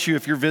invite you,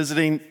 if you're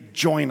visiting,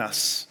 join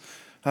us.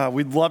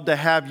 We'd love to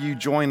have you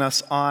join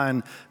us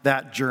on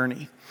that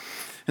journey.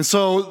 And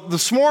so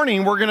this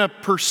morning, we're going to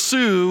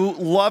pursue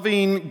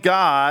loving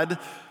God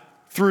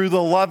through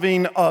the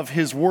loving of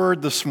His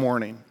Word this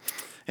morning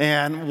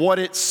and what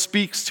it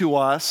speaks to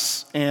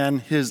us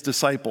and His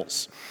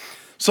disciples.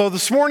 So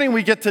this morning,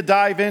 we get to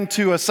dive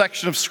into a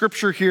section of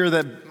Scripture here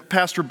that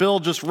Pastor Bill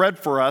just read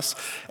for us,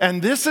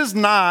 and this is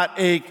not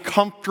a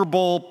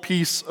comfortable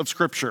piece of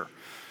Scripture.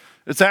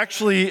 It's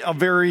actually a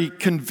very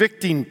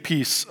convicting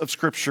piece of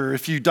Scripture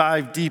if you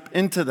dive deep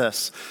into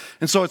this.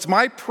 And so it's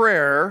my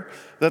prayer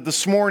that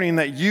this morning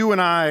that you and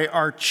I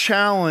are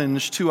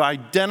challenged to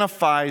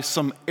identify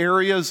some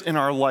areas in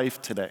our life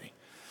today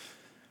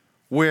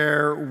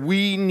where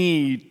we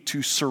need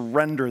to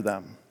surrender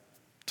them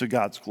to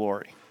God's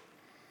glory.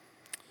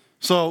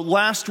 So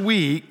last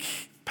week,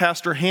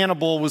 Pastor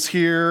Hannibal was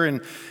here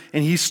and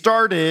he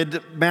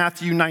started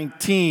Matthew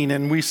 19,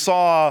 and we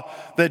saw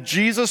that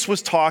Jesus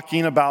was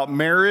talking about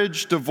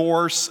marriage,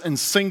 divorce, and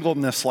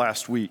singleness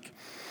last week.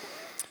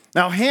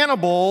 Now,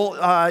 Hannibal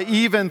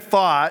even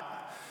thought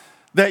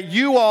that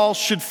you all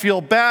should feel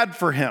bad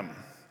for him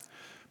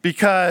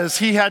because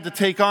he had to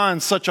take on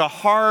such a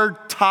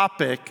hard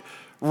topic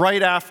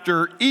right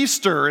after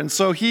Easter. And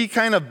so he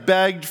kind of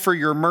begged for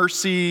your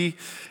mercy,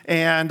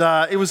 and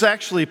it was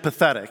actually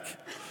pathetic.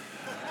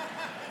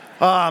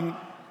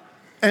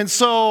 And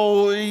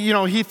so,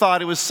 he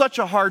thought it was such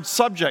a hard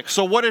subject.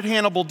 So what did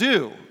Hannibal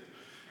do?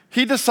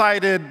 He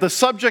decided the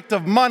subject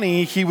of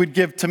money he would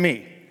give to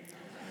me.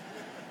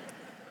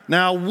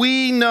 Now,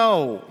 we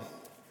know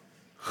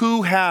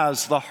who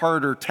has the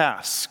harder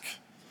task.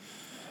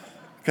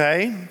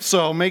 Okay?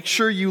 So make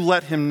sure you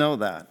let him know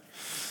that.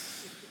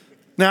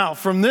 Now,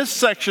 from this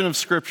section of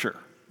Scripture,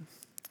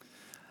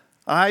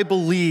 I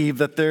believe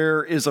that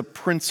there is a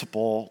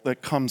principle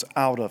that comes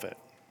out of it.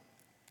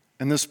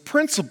 And this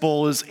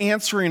principle is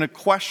answering a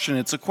question.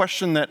 It's a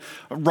question that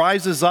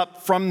rises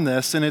up from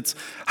this, and it's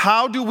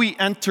how do we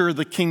enter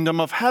the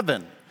kingdom of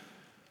heaven?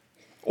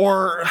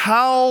 Or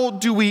how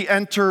do we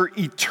enter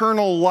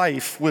eternal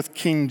life with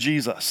King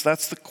Jesus?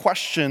 That's the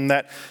question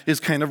that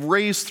is kind of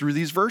raised through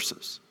these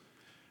verses.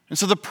 And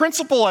so the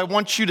principle I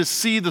want you to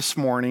see this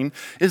morning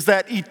is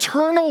that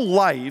eternal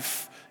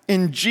life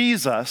in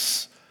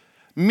Jesus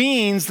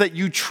means that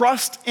you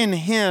trust in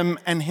Him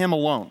and Him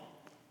alone.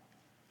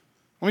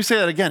 Let me say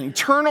that again.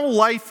 Eternal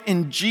life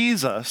in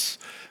Jesus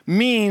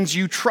means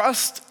you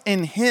trust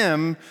in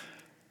Him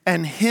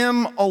and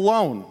Him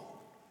alone.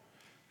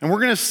 And we're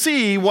going to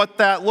see what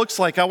that looks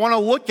like. I want to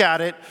look at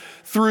it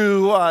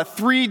through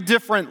three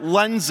different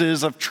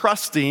lenses of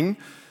trusting.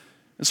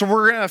 And so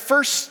we're going to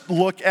first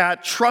look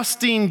at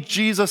trusting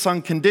Jesus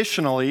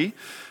unconditionally.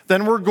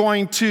 Then we're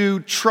going to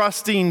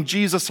trusting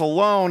Jesus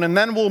alone. And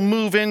then we'll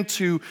move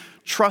into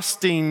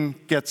trusting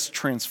gets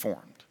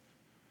transformed,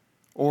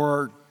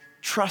 or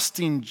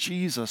trusting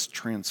Jesus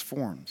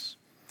transforms.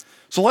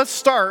 So let's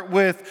start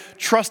with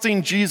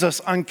trusting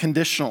Jesus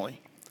unconditionally.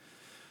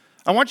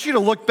 I want you to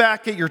look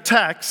back at your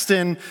text,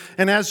 and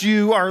as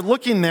you are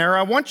looking there,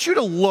 I want you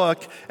to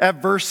look at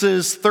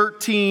verses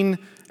 13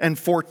 and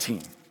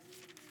 14.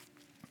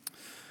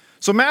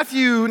 So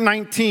Matthew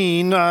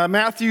 19,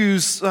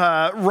 Matthew's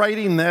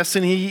writing this,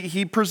 and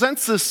he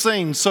presents this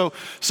thing. So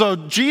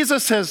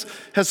Jesus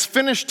has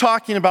finished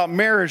talking about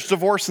marriage,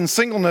 divorce, and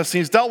singleness, and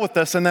he's dealt with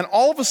this, and then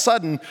all of a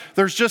sudden,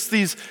 there's just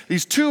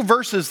these two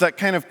verses that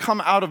kind of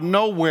come out of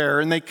nowhere,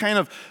 and they kind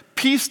of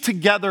piece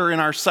together in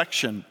our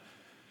section.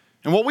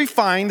 And what we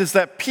find is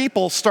that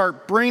people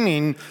start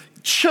bringing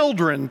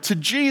children to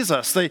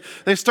Jesus.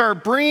 They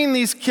start bringing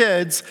these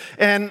kids,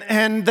 and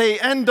they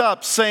end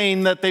up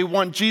saying that they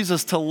want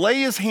Jesus to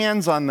lay His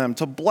hands on them,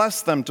 to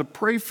bless them, to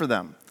pray for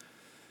them.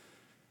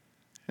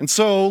 And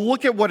so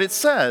look at what it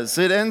says.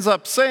 It ends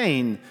up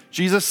saying,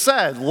 Jesus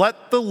said,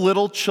 "Let the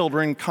little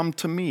children come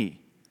to me,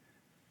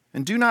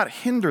 and do not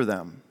hinder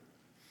them,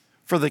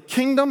 for the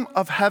kingdom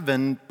of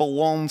heaven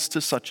belongs to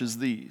such as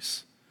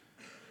these."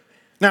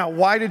 Now,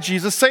 why did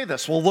Jesus say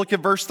this? Well, look at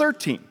verse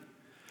 13.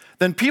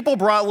 Then people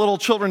brought little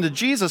children to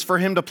Jesus for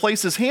Him to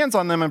place His hands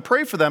on them and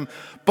pray for them,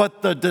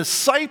 but the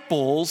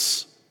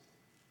disciples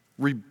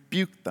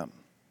rebuked them.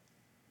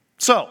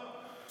 So,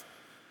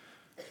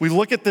 we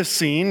look at this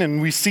scene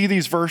and we see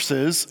these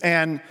verses,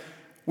 and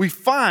we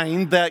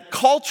find that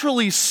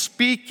culturally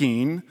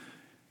speaking,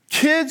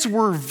 kids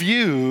were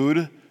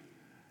viewed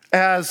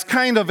as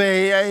kind of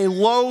a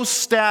low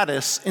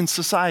status in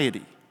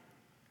society.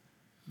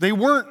 They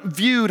weren't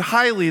viewed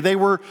highly. They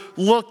were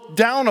looked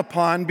down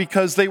upon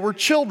because they were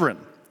children.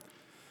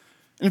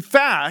 In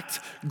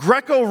fact,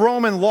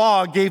 Greco-Roman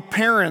law gave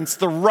parents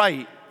the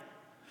right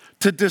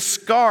to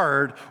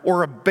discard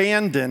or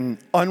abandon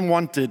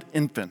unwanted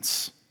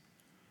infants.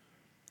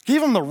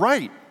 Gave them the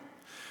right.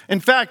 In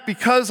fact,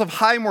 because of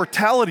high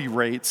mortality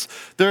rates,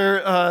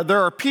 there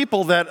are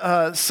people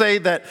that say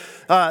that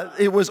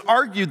it was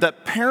argued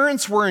that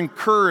parents were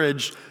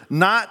encouraged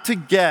not to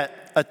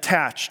get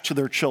attached to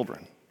their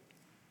children.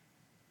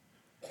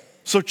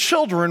 So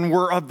children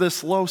were of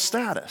this low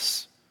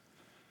status.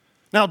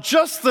 Now,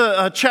 just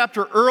the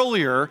chapter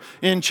earlier,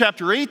 in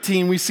chapter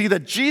 18, we see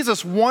that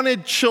Jesus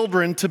wanted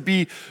children to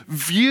be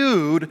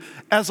viewed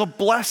as a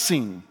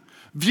blessing,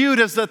 viewed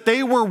as that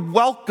they were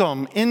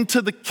welcome into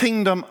the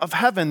kingdom of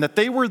heaven, that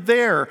they were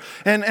there,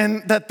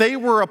 and that they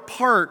were a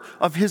part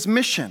of his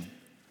mission.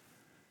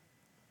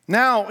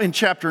 Now, in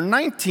chapter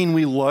 19,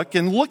 we look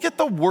at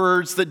the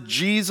words that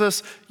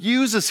Jesus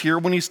uses here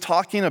when he's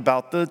talking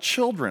about the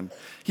children.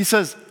 He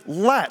says,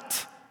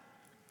 let,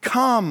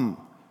 come,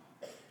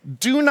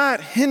 do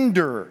not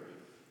hinder,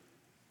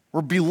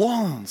 or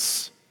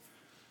belongs.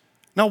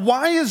 Now,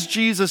 why is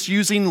Jesus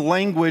using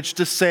language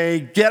to say,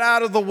 get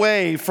out of the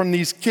way from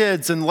these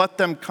kids and let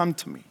them come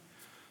to me?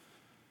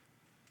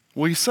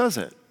 Well, he says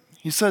it.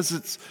 He says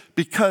it's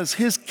because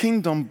his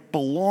kingdom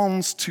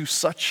belongs to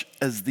such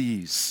as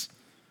these.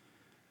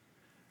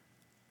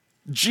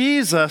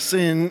 Jesus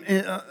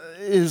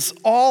is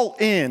all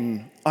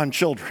in on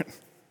children.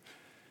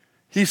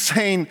 He's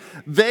saying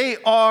they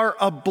are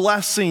a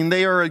blessing,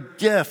 they are a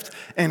gift,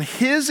 and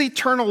his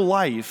eternal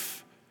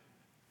life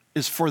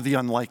is for the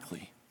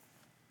unlikely.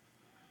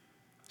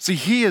 See,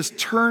 he is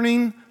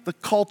turning the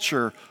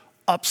culture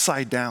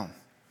upside down.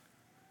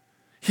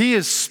 He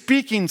is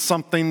speaking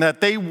something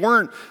that they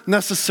weren't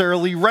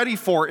necessarily ready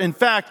for. In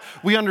fact,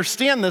 we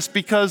understand this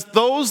because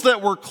those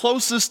that were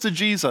closest to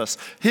Jesus,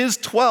 his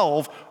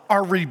 12,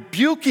 are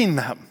rebuking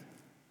them.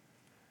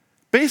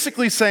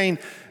 Basically saying,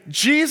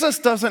 Jesus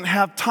doesn't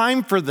have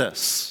time for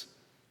this.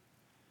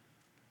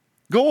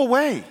 Go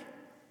away.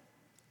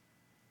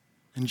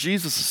 And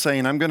Jesus is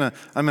saying, I'm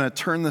gonna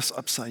turn this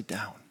upside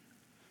down.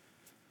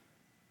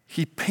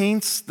 He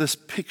paints this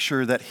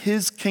picture that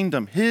his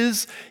kingdom,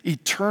 his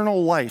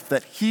eternal life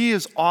that he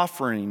is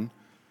offering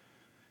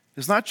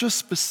is not just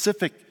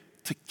specific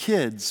to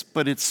kids,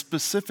 but it's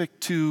specific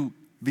to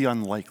the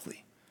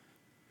unlikely.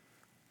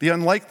 The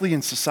unlikely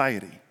in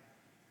society.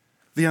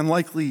 The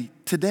unlikely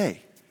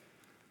today.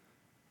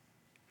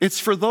 It's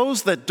for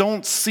those that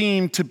don't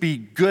seem to be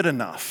good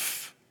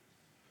enough.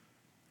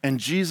 And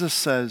Jesus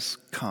says,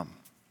 come.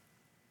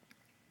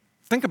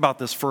 Think about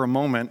this for a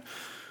moment.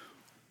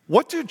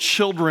 What do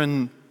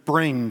children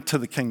bring to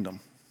the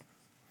kingdom?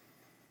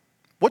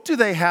 What do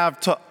they have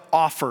to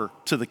offer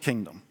to the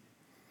kingdom?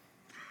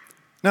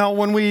 Now,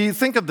 when we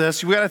think of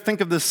this, we got to think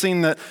of this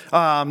scene that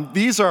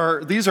these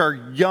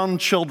are young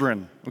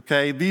children,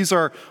 okay? These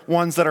are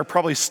ones that are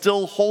probably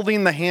still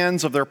holding the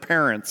hands of their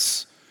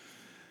parents.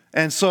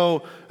 And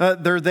so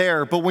they're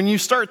there. But when you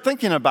start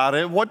thinking about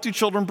it, what do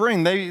children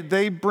bring?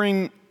 They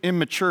bring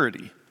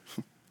immaturity.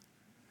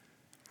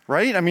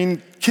 Right? I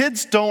mean,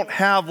 kids don't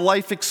have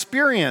life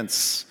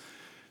experience.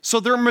 So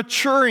they're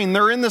maturing.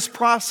 They're in this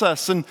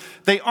process, and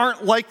they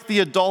aren't like the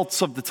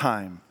adults of the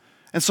time.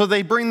 And so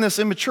they bring this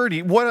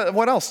immaturity.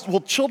 What else?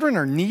 Well, children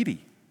are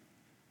needy.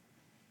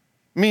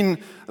 I mean,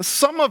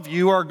 some of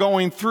you are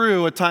going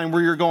through a time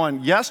where you're going,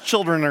 yes,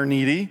 children are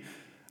needy.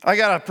 I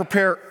got to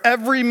prepare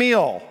every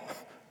meal.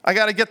 I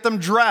got to get them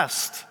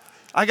dressed.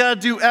 I got to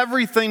do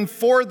everything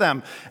for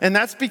them. And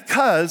that's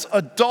because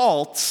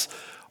adults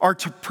are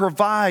to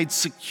provide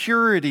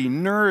security,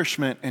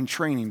 nourishment, and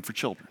training for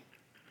children.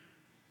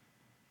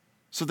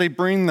 So they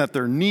bring that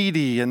they're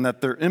needy and that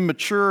they're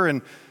immature,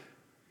 and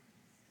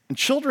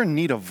children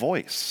need a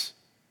voice.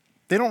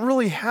 They don't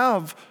really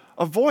have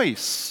a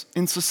voice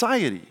in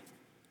society.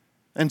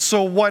 And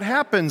so what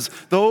happens,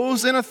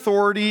 those in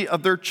authority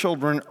of their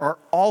children are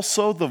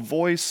also the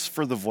voice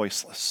for the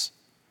voiceless.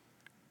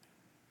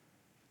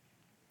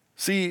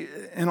 See,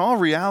 in all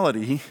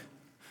reality,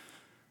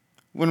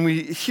 when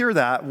we hear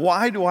that,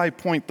 why do I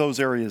point those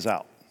areas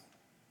out?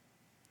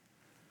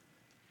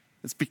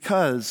 It's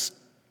because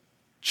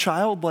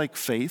childlike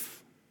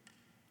faith,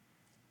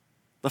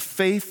 the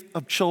faith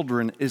of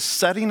children, is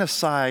setting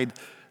aside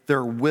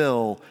their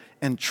will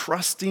and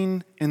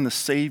trusting in the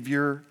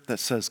Savior that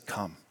says,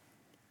 come.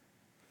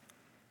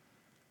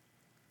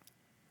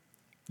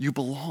 You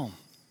belong.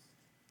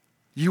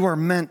 You are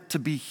meant to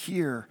be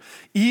here.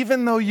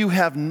 Even though you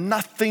have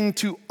nothing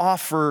to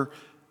offer,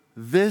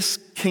 this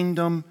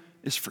kingdom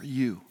is for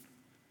you.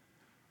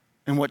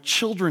 And what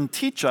children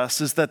teach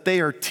us is that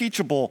they are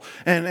teachable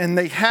and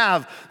they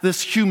have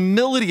this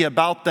humility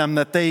about them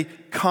that they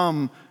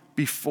come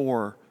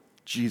before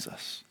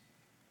Jesus.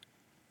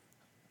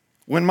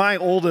 When my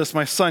oldest,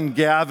 my son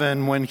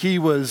Gavin, when he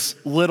was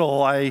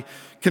little, I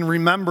can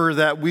remember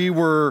that we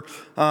were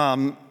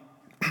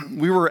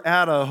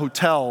at a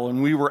hotel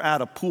and we were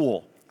at a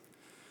pool.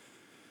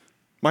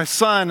 My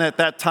son at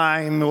that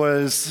time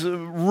was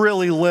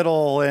really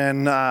little,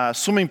 and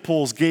swimming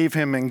pools gave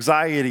him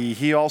anxiety.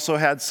 He also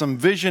had some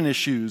vision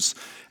issues.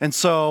 And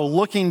so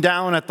looking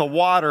down at the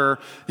water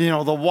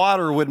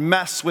would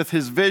mess with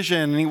his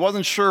vision, and he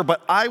wasn't sure,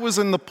 but I was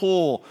in the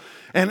pool.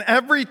 And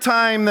every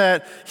time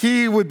that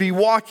he would be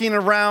walking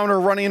around or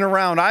running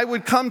around, I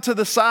would come to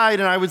the side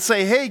and I would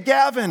say, hey,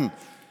 Gavin,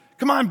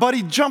 come on,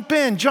 buddy, jump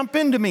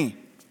into me.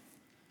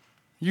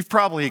 You've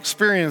probably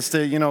experienced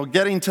it,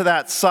 getting to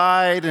that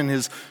side and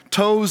his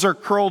toes are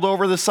curled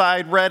over the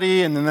side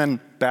ready and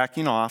then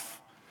backing off,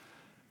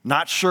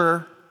 not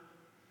sure.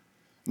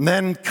 And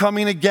then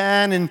coming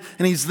again, and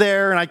he's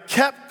there, and I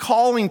kept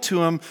calling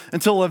to him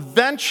until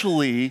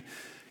eventually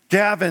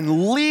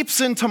Gavin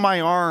leaps into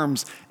my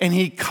arms, and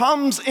he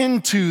comes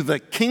into the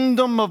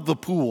kingdom of the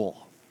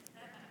pool.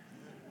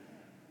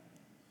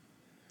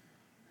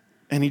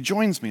 And he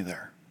joins me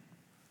there.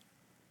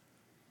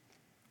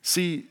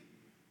 See,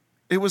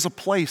 it was a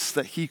place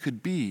that he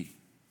could be.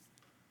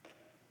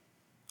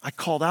 I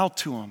called out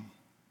to him.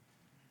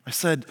 I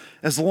said,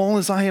 as long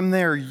as I am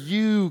there,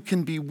 you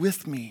can be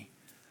with me.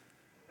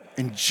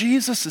 And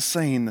Jesus is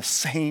saying the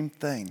same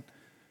thing.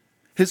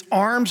 His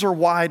arms are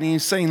wide, and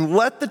he's saying,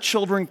 let the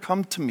children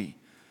come to me.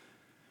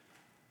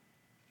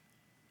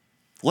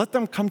 Let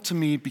them come to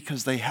me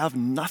because they have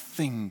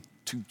nothing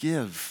to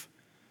give.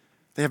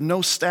 They have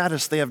no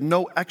status. They have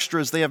no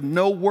extras. They have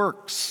no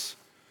works.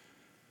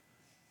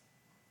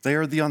 They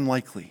are the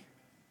unlikely.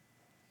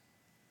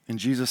 And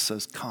Jesus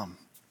says, come.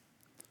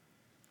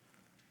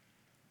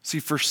 See,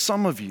 for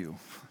some of you,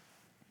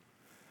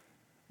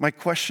 my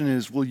question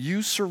is, will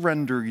you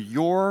surrender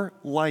your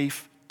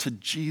life to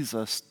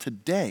Jesus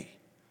today?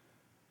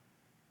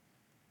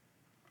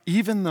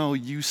 Even though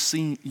you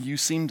seem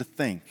to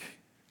think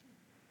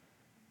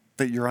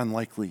that you're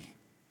unlikely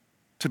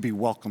to be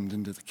welcomed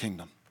into the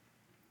kingdom.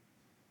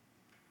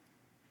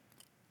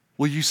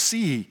 Will you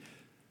see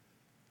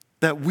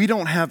that we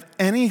don't have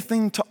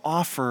anything to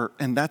offer,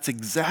 and that's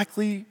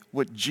exactly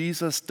what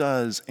Jesus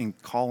does in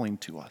calling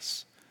to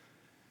us.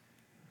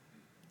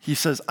 He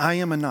says, I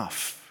am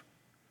enough.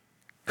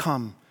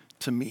 Come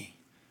to me.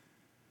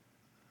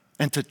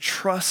 And to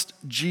trust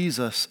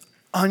Jesus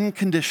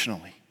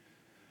unconditionally,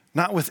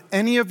 not with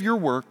any of your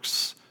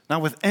works,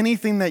 not with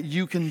anything that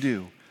you can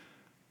do,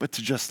 but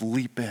to just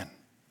leap in.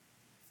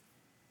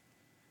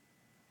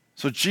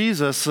 So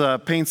Jesus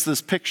paints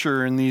this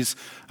picture in these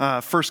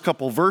first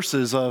couple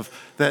verses of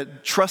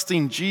that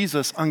trusting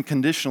Jesus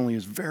unconditionally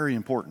is very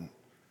important.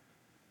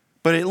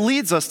 But it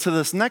leads us to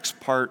this next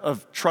part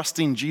of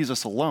trusting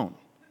Jesus alone.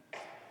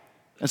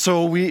 And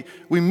so we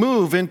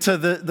move into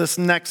this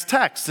next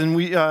text, and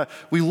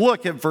we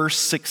look at verse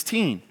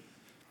 16.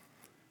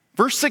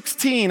 Verse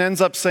 16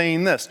 ends up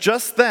saying this,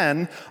 just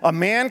then a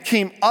man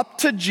came up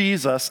to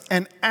Jesus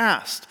and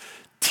asked,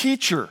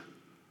 Teacher,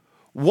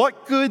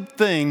 what good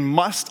thing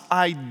must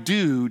I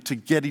do to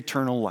get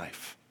eternal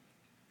life?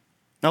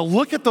 Now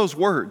look at those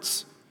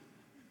words.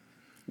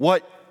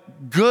 What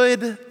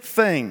good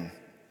thing,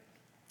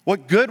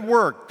 what good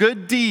work,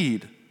 good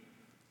deed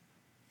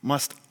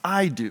must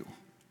I do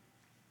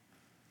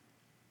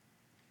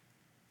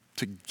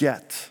to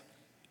get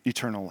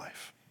eternal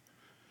life?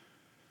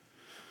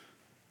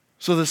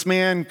 So this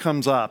man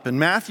comes up, and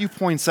Matthew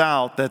points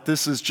out that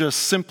this is just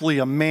simply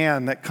a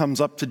man that comes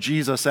up to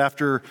Jesus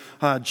after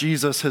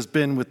Jesus has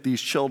been with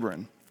these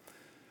children.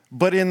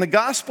 But in the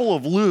Gospel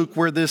of Luke,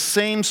 where this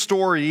same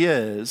story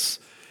is,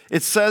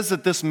 it says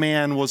that this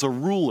man was a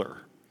ruler.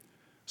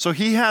 So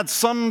he had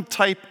some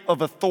type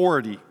of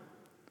authority.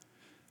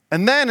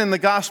 And then in the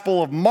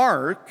Gospel of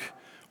Mark,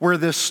 where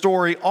this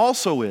story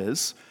also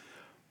is,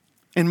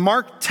 in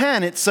Mark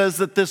 10, it says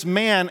that this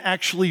man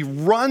actually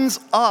runs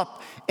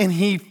up and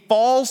he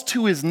falls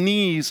to his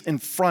knees in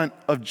front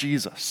of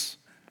Jesus.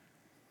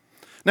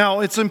 Now,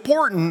 it's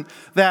important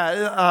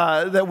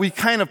that we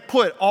kind of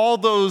put all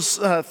those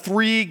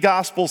three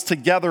Gospels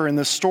together in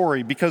this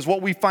story, because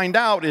what we find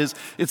out is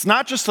it's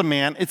not just a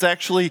man, it's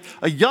actually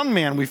a young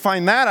man. We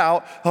find that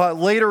out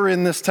later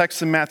in this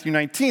text in Matthew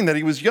 19, that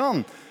he was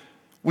young.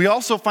 We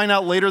also find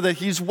out later that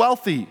he's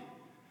wealthy.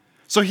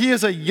 So he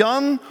is a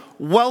young,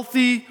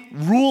 wealthy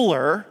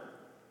ruler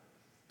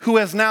who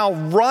has now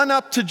run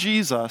up to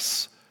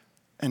Jesus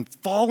and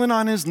fallen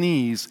on his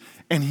knees,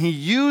 and he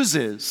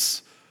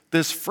uses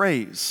this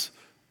phrase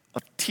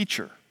of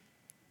teacher.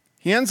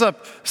 He ends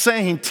up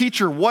saying,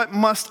 Teacher, what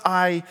must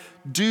I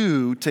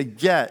do to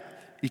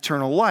get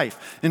eternal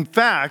life? In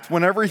fact,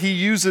 whenever he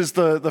uses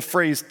the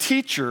phrase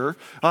teacher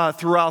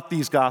throughout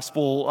these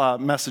gospel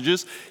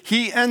messages,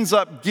 he ends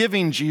up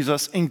giving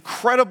Jesus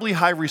incredibly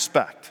high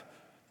respect,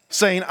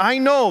 saying, I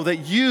know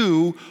that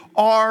you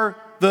are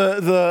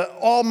the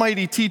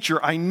almighty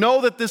teacher. I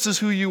know that this is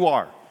who you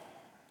are.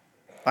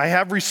 I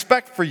have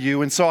respect for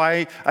you, and so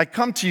I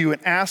come to you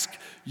and ask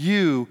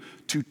you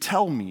to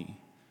tell me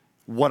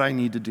what I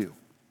need to do.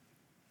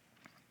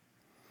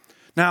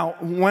 Now,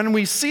 when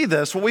we see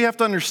this, what we have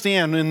to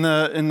understand in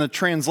the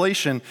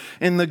translation,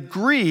 in the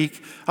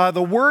Greek,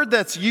 the word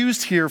that's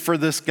used here for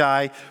this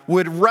guy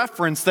would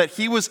reference that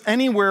he was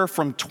anywhere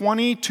from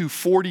 20 to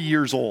 40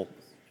 years old,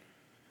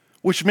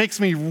 which makes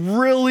me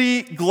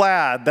really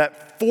glad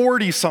that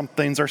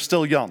 40-somethings are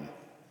still young,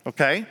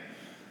 okay?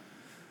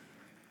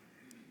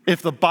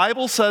 If the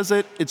Bible says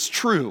it, it's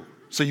true,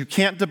 so you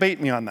can't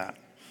debate me on that.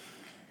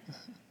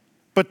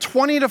 But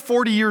 20 to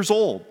 40 years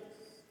old.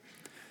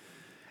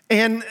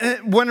 And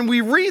when we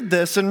read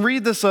this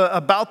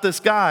about this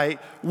guy,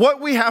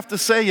 what we have to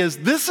say is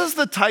this is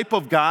the type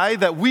of guy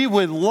that we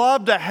would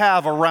love to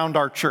have around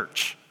our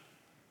church.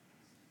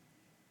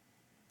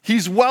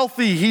 He's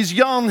wealthy, he's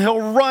young,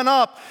 he'll run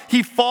up,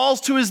 he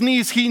falls to his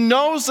knees, he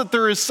knows that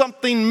there is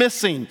something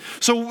missing.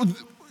 So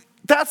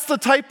That's the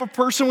type of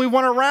person we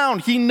want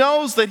around. He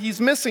knows that he's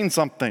missing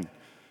something.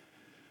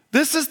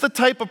 This is the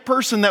type of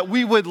person that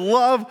we would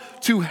love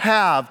to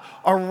have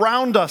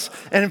around us.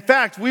 And in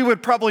fact, we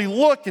would probably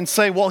look and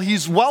say, well,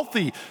 he's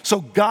wealthy, so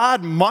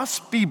God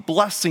must be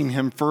blessing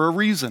him for a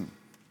reason.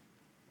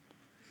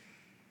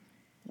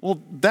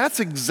 Well, that's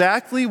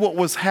exactly what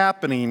was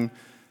happening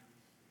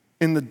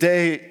in the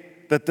day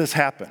that this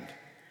happened.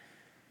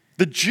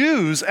 The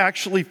Jews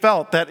actually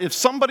felt that if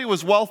somebody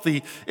was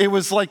wealthy, it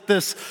was like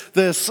this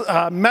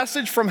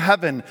message from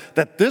heaven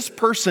that this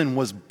person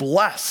was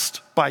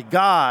blessed by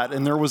God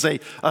and there was a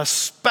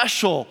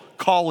special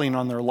calling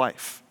on their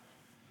life.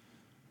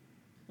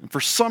 And for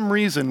some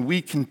reason,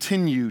 we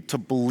continue to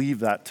believe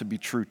that to be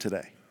true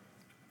today.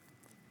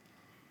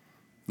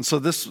 And so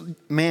this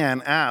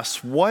man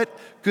asks, what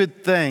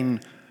good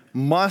thing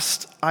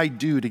must I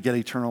do to get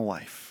eternal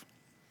life?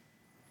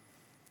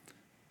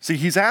 See,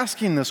 he's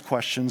asking this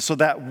question so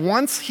that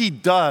once he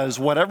does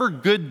whatever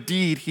good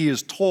deed he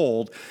is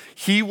told,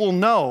 he will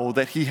know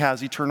that he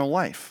has eternal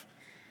life.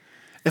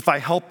 If I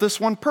help this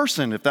one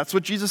person, if that's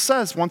what Jesus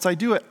says, once I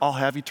do it, I'll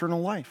have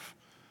eternal life.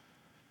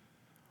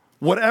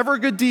 Whatever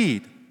good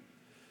deed,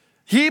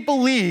 he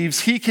believes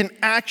he can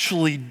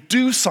actually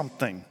do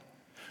something,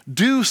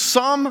 do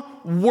some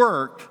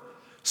work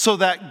so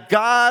that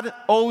God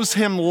owes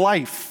him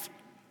life.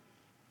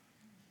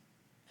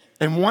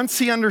 And once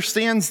he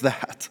understands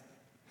that,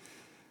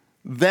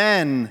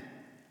 then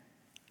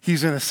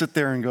he's going to sit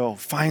there and go,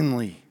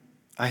 finally,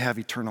 I have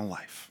eternal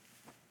life.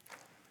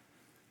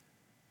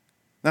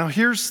 Now,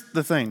 here's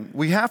the thing.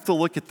 We have to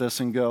look at this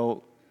and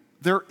go,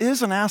 there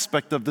is an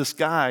aspect of this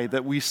guy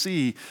that we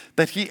see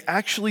that he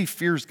actually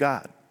fears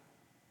God.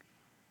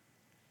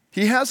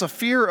 He has a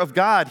fear of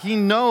God. He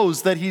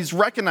knows that he's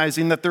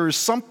recognizing that there is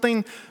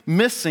something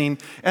missing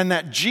and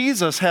that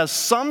Jesus has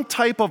some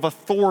type of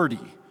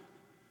authority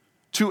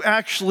to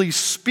actually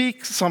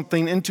speak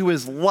something into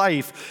his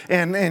life,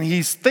 and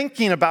he's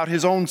thinking about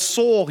his own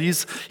soul.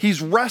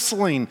 He's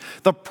wrestling.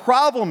 The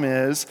problem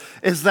is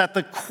that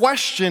the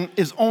question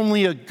is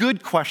only a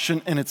good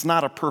question, and it's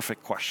not a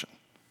perfect question.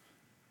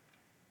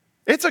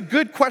 It's a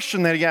good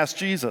question that he asked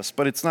Jesus,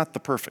 but it's not the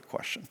perfect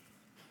question.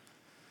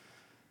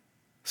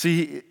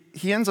 See,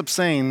 he ends up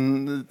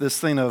saying this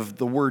thing of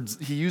the words,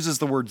 he uses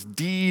the words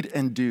deed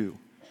and do.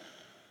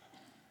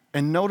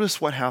 And notice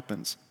what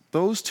happens.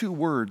 Those two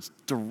words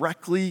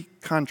directly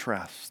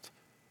contrast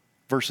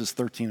verses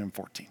 13 and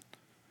 14.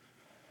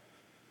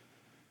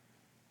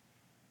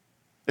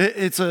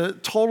 It's a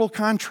total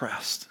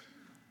contrast.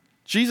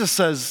 Jesus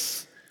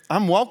says,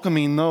 I'm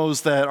welcoming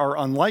those that are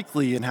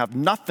unlikely and have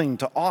nothing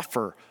to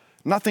offer,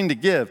 nothing to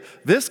give.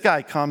 This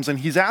guy comes and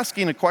he's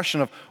asking a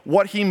question of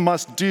what he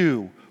must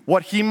do,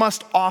 what he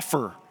must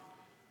offer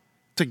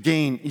to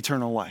gain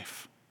eternal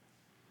life.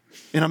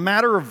 In a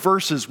matter of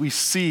verses, we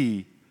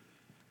see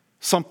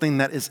something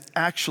that is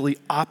actually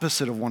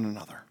opposite of one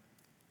another.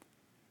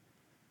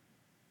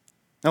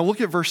 Now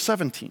look at verse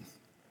 17.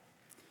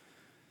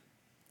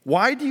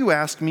 Why do you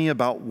ask me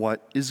about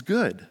what is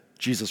good?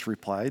 Jesus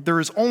replied, there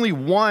is only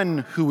one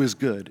who is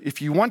good.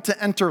 If you want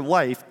to enter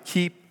life,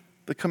 keep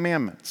the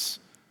commandments.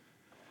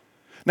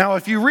 Now,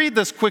 if you read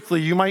this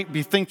quickly, you might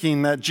be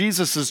thinking that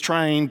Jesus is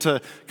trying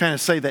to kind of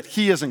say that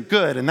he isn't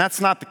good, and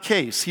that's not the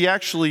case. He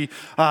actually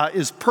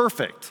is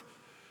perfect.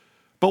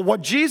 But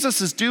what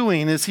Jesus is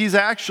doing is he's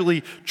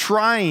actually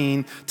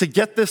trying to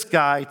get this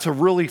guy to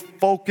really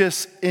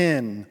focus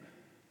in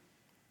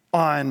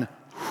on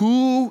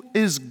who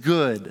is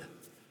good.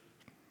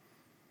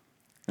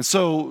 And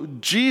so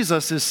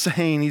Jesus is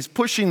saying, he's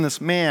pushing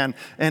this man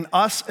and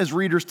us as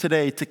readers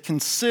today to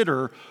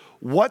consider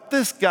what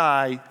this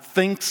guy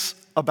thinks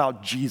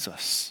about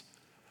Jesus,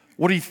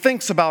 what he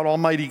thinks about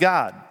Almighty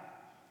God.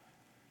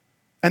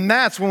 And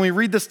that's when we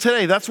read this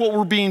today, that's what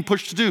we're being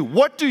pushed to do.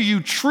 What do you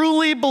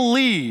truly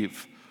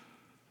believe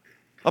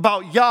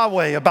about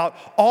Yahweh, about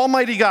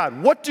Almighty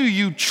God? What do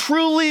you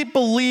truly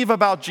believe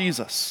about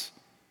Jesus?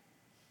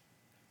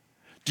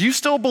 Do you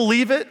still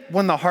believe it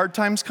when the hard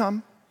times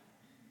come?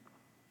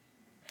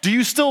 Do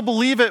you still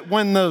believe it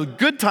when the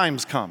good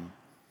times come?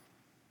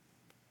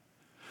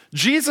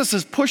 Jesus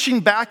is pushing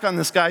back on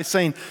this guy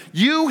saying,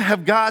 you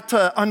have got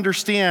to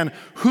understand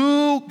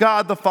who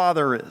God the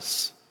Father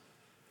is.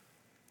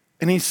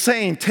 And he's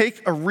saying,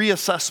 take a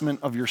reassessment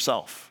of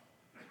yourself.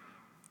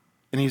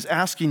 And he's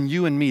asking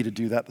you and me to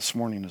do that this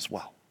morning as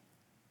well.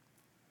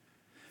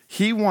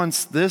 He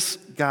wants this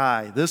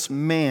guy, this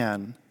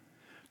man,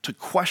 to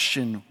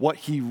question what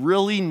he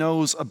really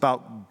knows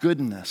about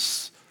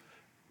goodness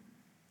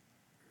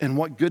and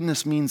what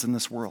goodness means in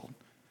this world.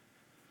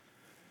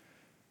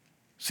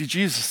 See,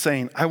 Jesus is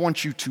saying, I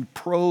want you to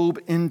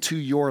probe into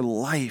your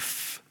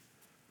life.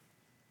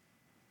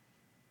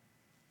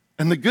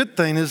 And the good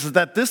thing is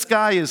that this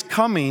guy is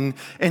coming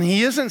and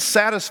he isn't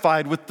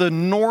satisfied with the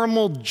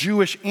normal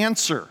Jewish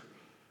answer.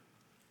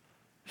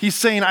 He's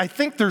saying, I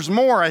think there's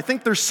more. I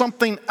think there's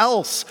something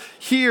else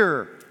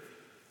here.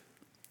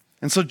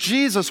 And so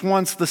Jesus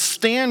wants the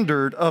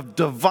standard of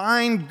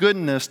divine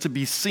goodness to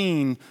be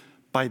seen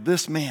by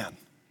this man.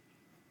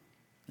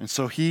 And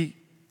so he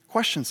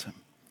questions him.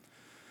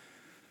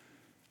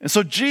 And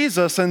so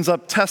Jesus ends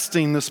up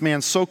testing this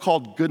man's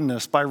so-called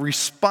goodness by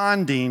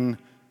responding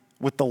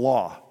with the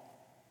law,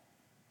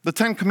 the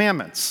 10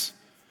 Commandments,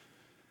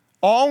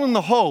 all in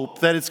the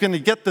hope that it's going to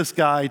get this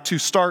guy to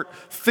start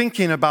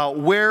thinking about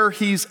where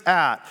he's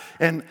at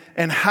and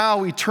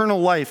how eternal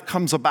life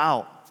comes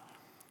about.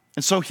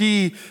 And so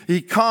he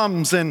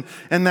comes and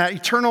that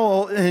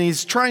eternal, and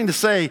he's trying to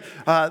say,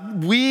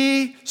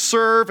 we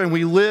serve and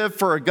we live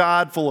for a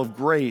God full of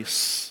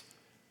grace.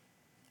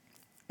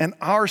 And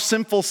our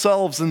sinful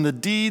selves and the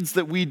deeds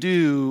that we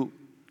do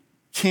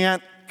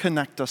can't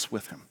connect us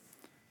with him.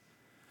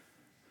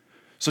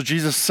 So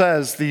Jesus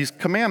says these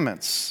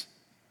commandments.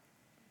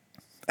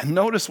 And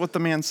notice what the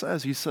man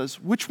says. He says,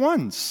 which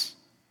ones?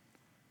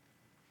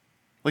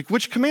 Like,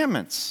 which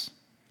commandments?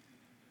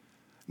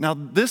 Now,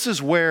 this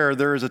is where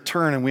there is a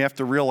turn and we have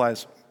to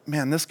realize,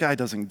 man, this guy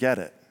doesn't get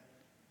it.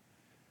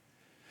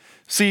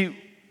 See,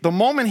 the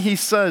moment he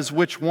says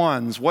which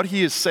ones, what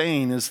he is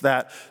saying is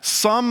that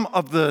some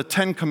of the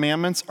 10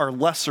 Commandments are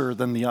lesser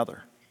than the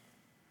other.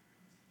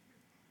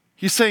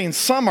 He's saying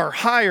some are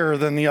higher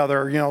than the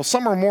other,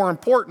 some are more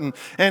important.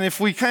 And if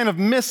we kind of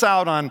miss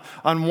out on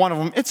one of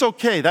them, it's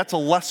okay. That's a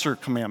lesser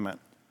commandment.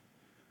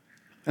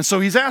 And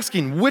so he's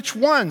asking, which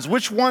ones?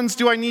 Which ones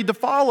do I need to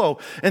follow?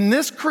 And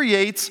this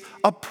creates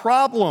a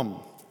problem.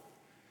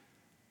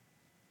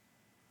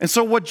 And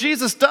so what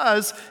Jesus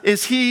does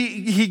is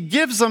he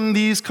gives them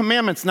these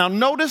commandments. Now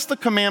notice the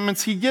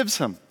commandments he gives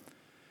him.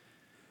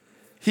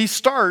 He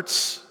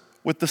starts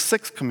with the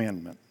 6th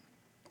commandment.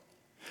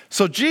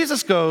 So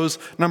Jesus goes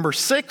number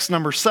 6,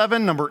 number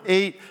 7, number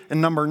 8,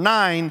 and number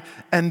 9,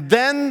 and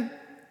then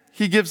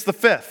he gives the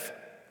 5th.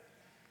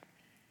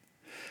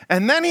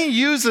 And then he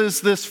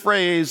uses this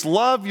phrase,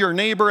 love your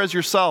neighbor as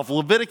yourself,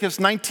 Leviticus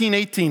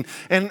 19:18.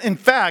 And in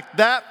fact,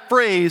 that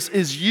phrase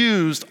is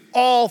used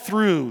all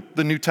through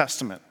the New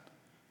Testament.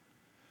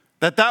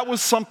 That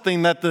was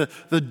something that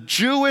the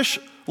Jewish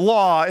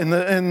law and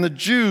the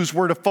Jews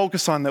were to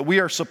focus on, that we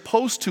are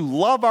supposed to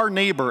love our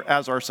neighbor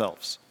as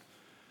ourselves.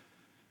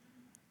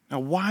 Now,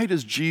 why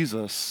does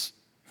Jesus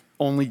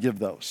only give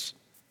those?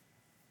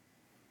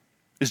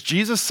 Is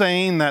Jesus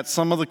saying that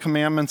some of the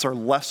commandments are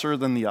lesser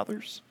than the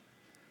others?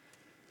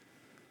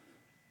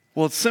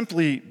 Well, it's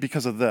simply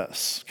because of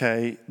this,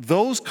 okay?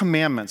 Those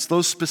commandments,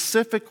 those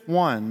specific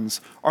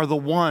ones, are the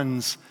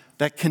ones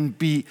that can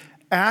be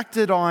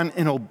acted on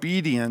in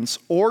obedience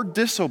or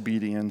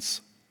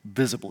disobedience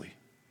visibly.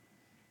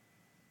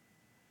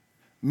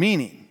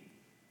 Meaning,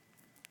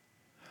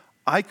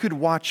 I could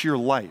watch your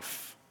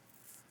life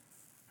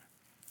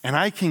and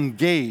I can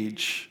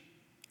gauge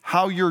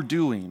how you're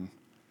doing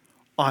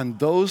on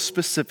those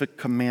specific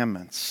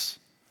commandments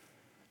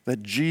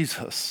that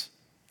Jesus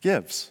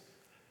gives,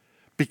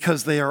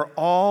 because they are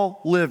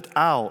all lived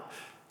out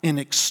in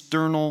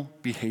external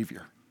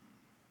behavior.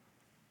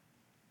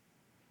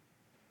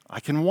 I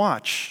can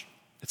watch.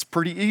 It's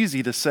pretty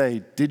easy to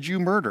say, did you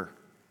murder?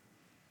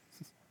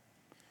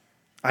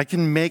 I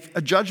can make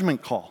a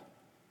judgment call.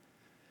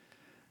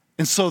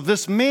 And so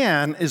this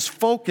man is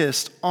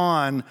focused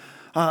on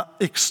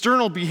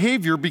external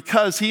behavior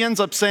because he ends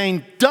up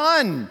saying,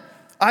 done.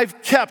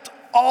 I've kept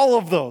all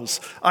of those.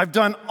 I've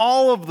done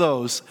all of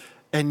those.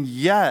 And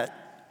yet,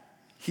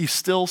 he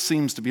still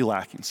seems to be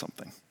lacking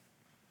something.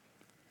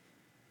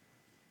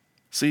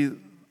 See,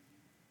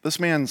 this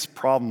man's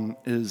problem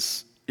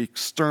is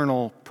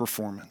external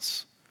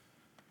performance.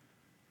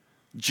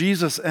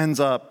 Jesus ends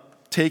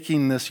up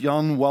taking this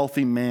young,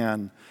 wealthy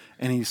man,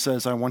 and he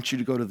says, I want you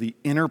to go to the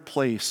inner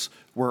place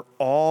where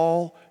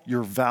all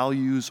your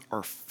values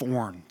are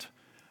formed.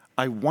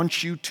 I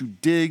want you to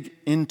dig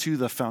into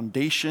the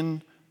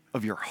foundation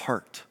of your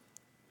heart.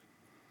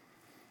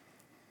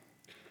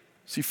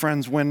 See,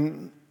 friends,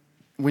 when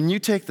you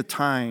take the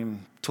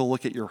time to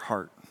look at your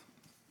heart,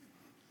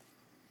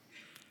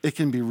 it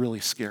can be really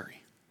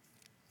scary.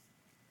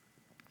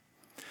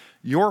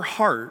 Your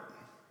heart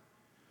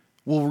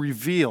will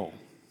reveal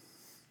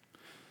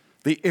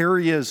the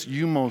areas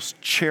you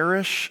most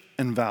cherish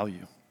and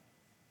value,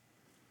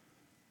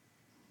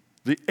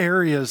 the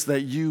areas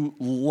that you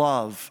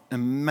love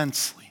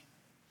immensely.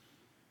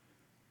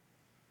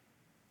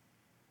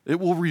 It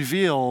will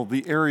reveal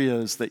the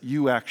areas that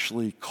you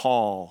actually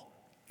call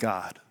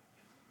God.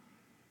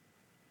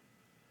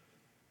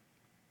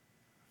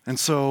 And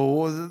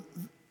so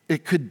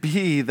it could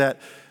be that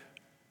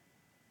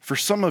for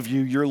some of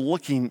you, you're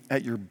looking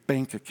at your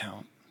bank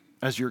account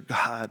as your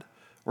God,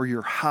 or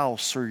your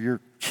house, or your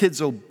kids'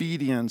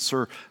 obedience,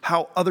 or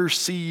how others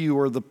see you,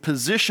 or the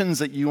positions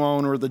that you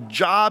own, or the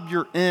job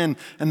you're in,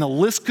 and the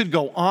list could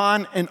go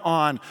on and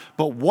on.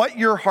 But what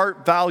your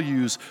heart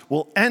values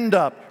will end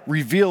up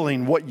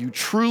revealing what you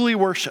truly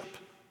worship.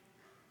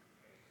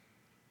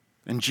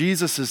 And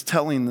Jesus is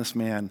telling this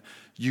man,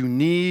 you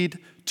need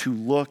to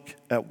look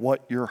at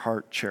what your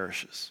heart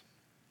cherishes.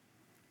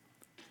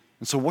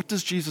 And so what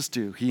does Jesus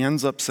do? He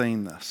ends up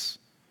saying this.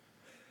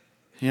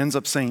 He ends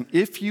up saying,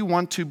 if you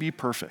want to be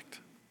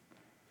perfect,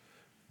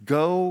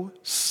 go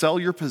sell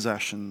your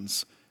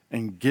possessions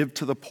and give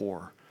to the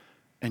poor,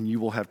 and you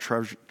will have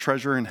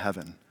treasure in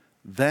heaven.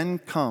 Then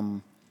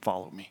come,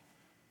 follow me.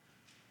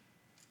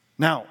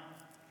 Now,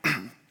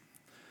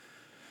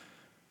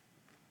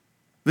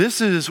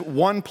 this is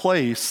one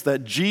place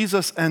that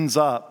Jesus ends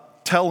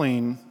up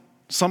telling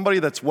somebody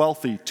that's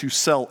wealthy to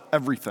sell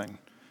everything.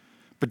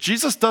 But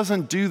Jesus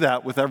doesn't do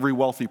that with every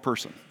wealthy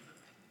person.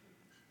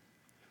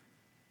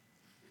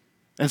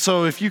 And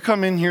so if you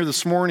come in here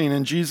this morning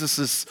and Jesus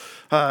is,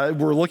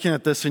 we're looking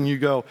at this and you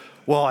go,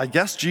 well, I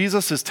guess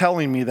Jesus is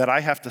telling me that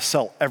I have to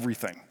sell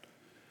everything.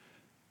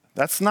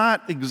 That's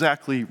not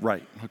exactly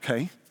right,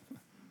 okay?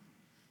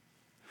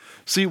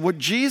 See, what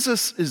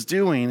Jesus is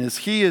doing is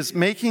he is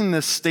making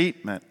this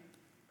statement,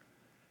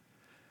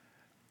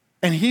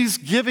 and he's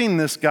giving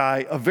this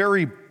guy a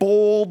very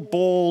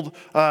bold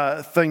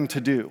thing to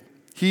do.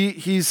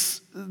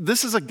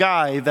 This is a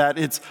guy that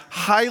it's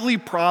highly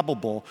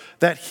probable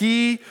that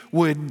he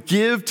would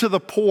give to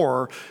the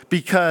poor,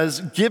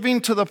 because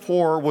giving to the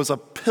poor was a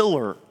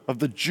pillar of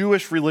the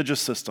Jewish religious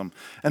system.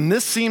 And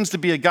this seems to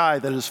be a guy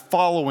that is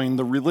following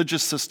the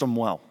religious system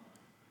well.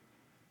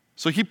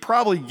 So he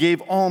probably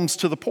gave alms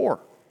to the poor.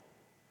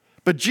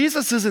 But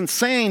Jesus isn't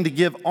saying to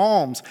give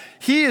alms.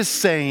 He is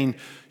saying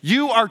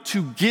you are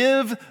to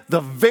give the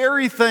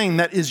very thing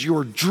that is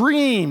your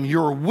dream,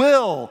 your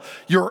will,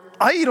 your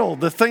idol,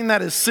 the thing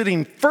that is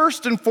sitting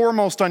first and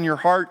foremost on your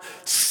heart.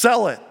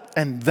 Sell it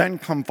and then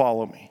come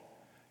follow me.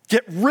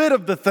 Get rid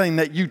of the thing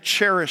that you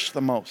cherish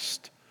the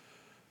most.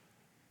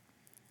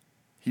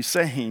 He's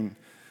saying,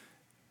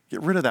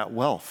 get rid of that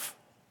wealth.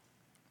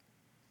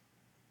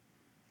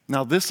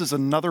 Now, this is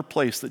another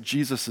place that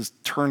Jesus is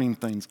turning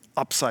things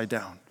upside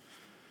down.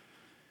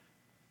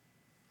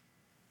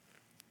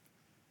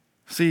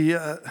 See,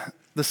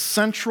 the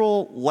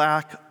central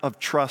lack of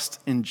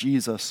trust in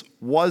Jesus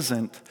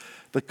wasn't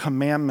the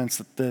commandments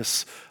that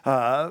this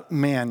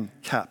man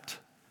kept.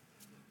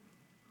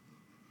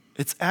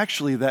 It's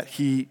actually that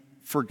he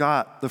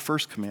forgot the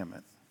first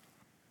commandment.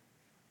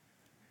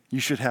 You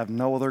should have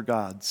no other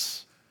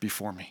gods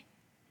before me.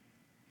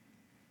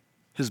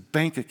 His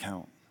bank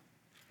account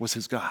was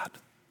his God.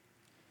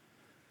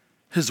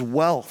 His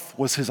wealth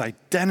was his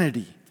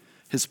identity,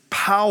 his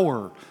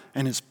power,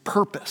 and his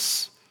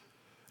purpose.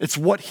 It's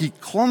what he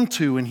clung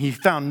to, and he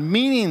found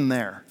meaning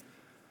there.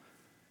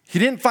 He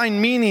didn't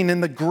find meaning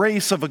in the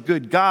grace of a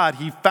good God.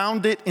 He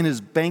found it in his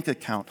bank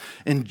account.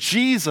 And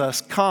Jesus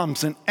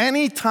comes, and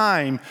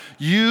anytime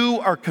you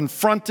are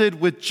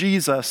confronted with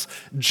Jesus,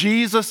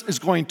 Jesus is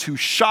going to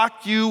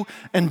shock you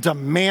and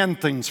demand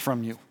things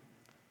from you.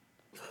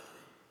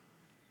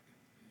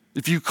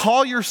 If you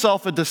call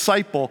yourself a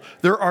disciple,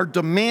 there are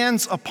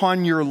demands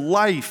upon your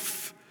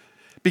life.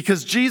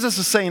 Because Jesus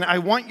is saying, I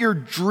want your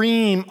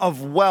dream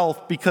of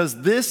wealth,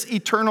 because this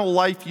eternal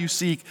life you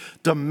seek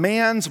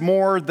demands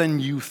more than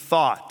you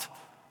thought.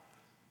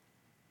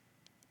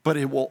 But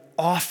it will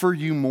offer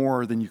you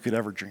more than you could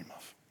ever dream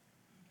of.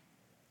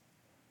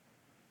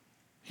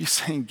 He's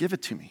saying, give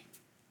it to me.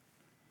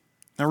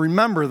 Now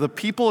remember, the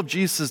people of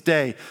Jesus'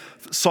 day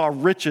saw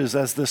riches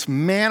as this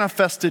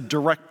manifested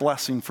direct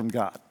blessing from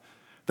God.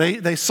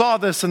 They saw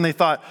this and they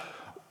thought,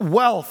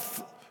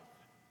 wealth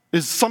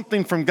is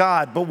something from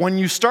God. But when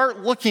you start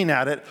looking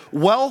at it,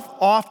 wealth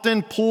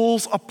often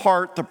pulls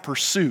apart the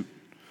pursuit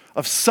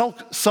of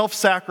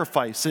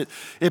self-sacrifice.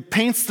 It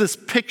paints this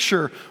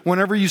picture,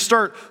 whenever you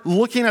start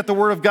looking at the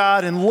Word of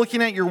God and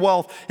looking at your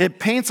wealth, it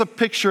paints a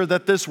picture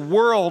that this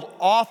world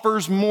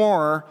offers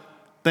more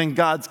than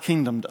God's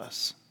kingdom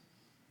does.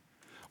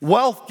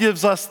 Wealth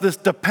gives us this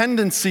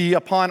dependency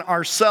upon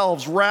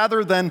ourselves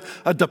rather than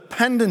a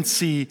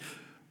dependency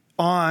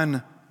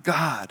on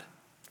God.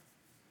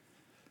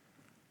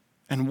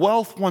 And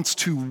wealth wants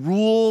to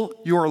rule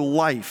your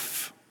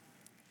life.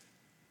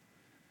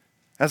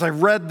 As I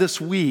read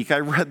this week, I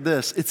read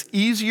this. It's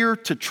easier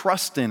to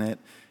trust in it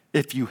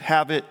if you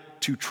have it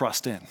to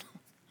trust in.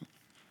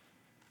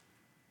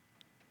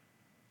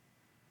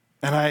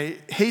 And I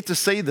hate to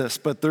say this,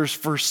 but there's,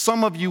 for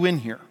some of you in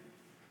here,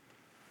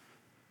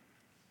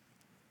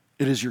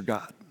 it is your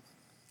God.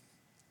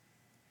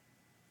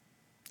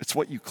 It's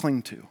what you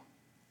cling to.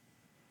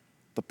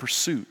 The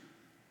pursuit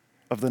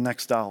of the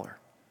next dollar.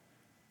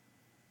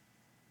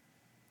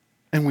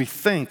 And we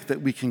think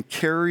that we can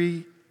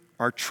carry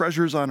our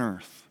treasures on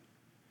earth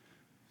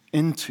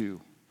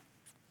into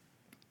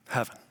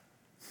heaven.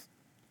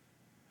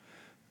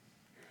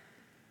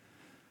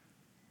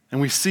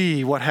 And we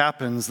see what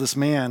happens. This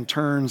man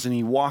turns and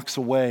he walks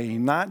away.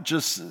 Not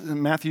just,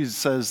 Matthew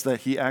says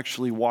that he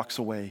actually walks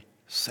away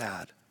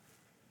sad.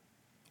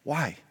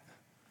 Why?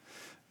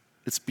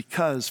 It's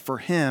because for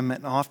him,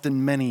 and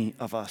often many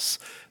of us,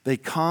 they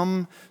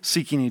come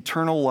seeking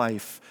eternal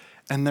life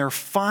and they're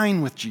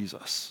fine with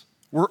Jesus.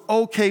 We're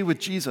okay with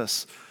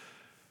Jesus.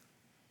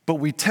 But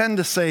we tend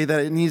to say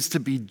that it needs to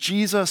be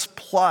Jesus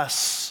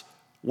plus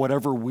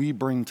whatever we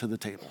bring to the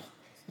table.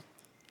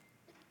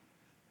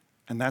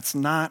 And that's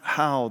not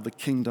how the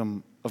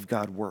kingdom of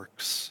God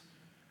works.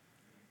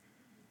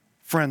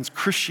 Friends,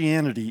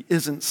 Christianity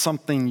isn't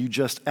something you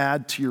just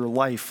add to your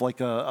life like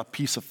a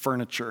piece of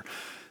furniture.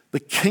 The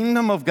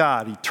kingdom of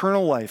God,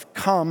 eternal life,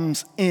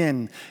 comes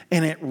in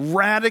and it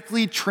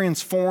radically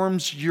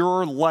transforms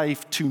your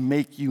life to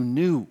make you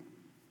new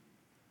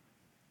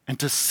and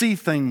to see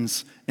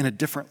things in a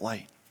different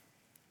light.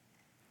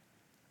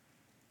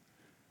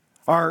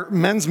 Our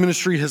men's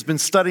ministry has been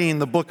studying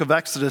the book of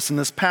Exodus, and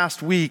this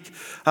past week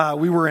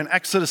we were in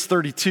Exodus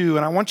 32,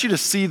 and I want you to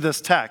see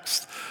this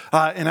text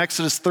in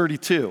Exodus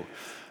 32.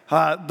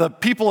 The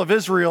people of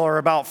Israel are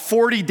about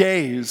 40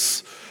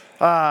 days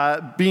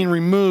being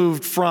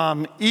removed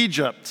from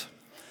Egypt,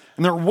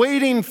 and they're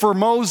waiting for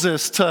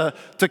Moses to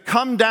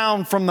come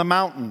down from the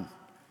mountain.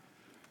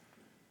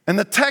 And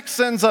the text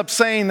ends up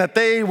saying that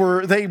they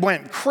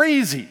went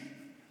crazy.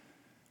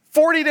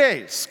 40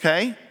 days,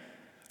 okay?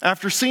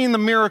 After seeing the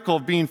miracle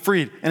of being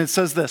freed. And it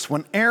says this,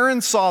 when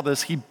Aaron saw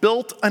this, he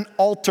built an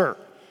altar.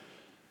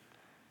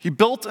 He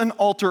built an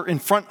altar in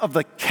front of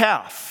the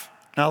calf.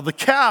 Now, the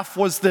calf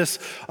was this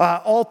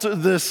altar,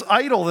 this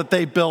idol that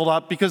they built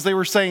up because they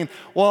were saying,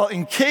 well,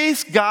 in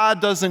case God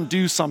doesn't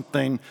do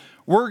something,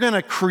 we're going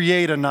to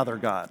create another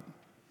God.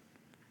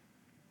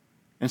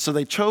 And so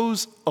they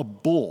chose a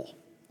bull.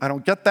 I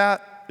don't get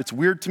that. It's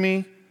weird to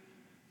me.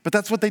 But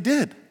that's what they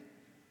did.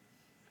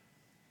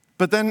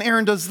 But then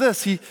Aaron does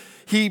this.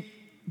 He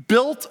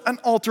built an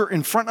altar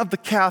in front of the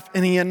calf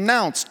and he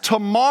announced,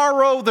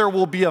 tomorrow there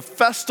will be a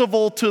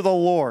festival to the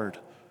Lord.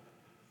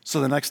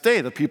 So the next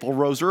day the people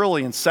rose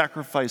early and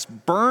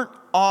sacrificed burnt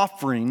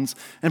offerings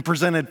and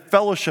presented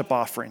fellowship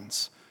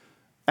offerings.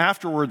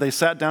 Afterward they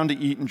sat down to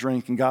eat and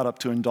drink and got up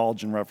to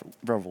indulge in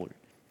revelry.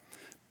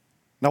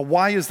 Now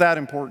why is that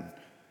important?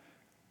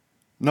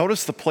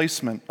 Notice the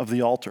placement of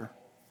the altar.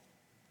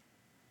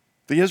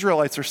 The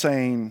Israelites are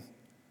saying,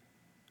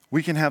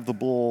 we can have the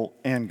bull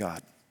and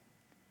God.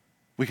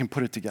 We can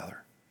put it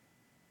together.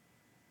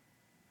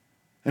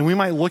 And we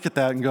might look at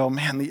that and go,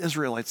 man, the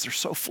Israelites, they're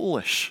so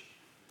foolish.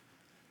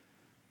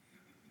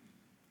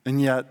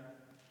 And yet,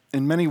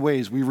 in many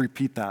ways, we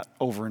repeat that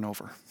over and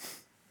over.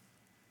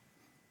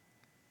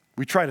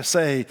 We try to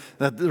say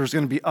that there's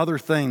going to be other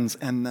things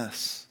in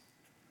this.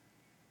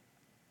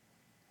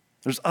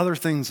 There's other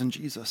things in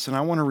Jesus, and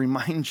I want to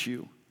remind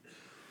you,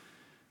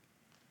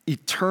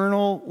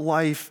 eternal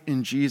life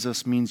in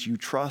Jesus means you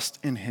trust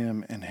in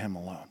him and him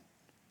alone.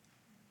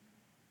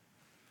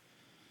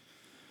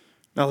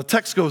 Now the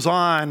text goes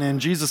on,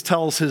 and Jesus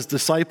tells his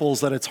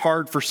disciples that it's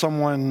hard for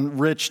someone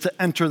rich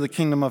to enter the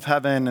kingdom of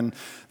heaven, and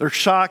they're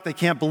shocked, they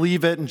can't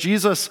believe it, and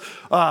Jesus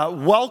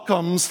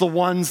welcomes the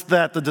ones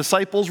that the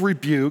disciples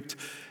rebuked.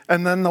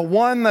 And then the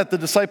one that the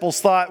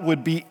disciples thought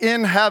would be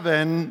in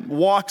heaven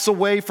walks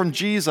away from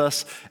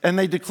Jesus, and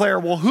they declare,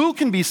 well, who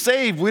can be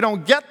saved? We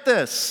don't get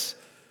this.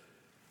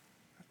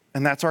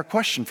 And that's our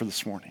question for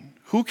this morning.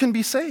 Who can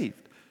be saved?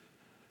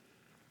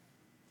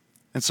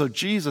 And so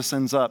Jesus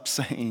ends up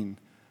saying,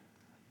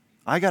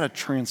 I got to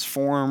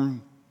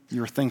transform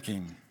your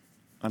thinking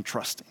on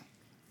trusting.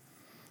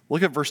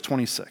 Look at verse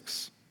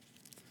 26.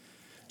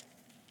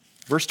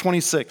 Verse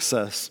 26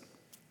 says,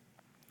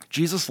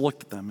 Jesus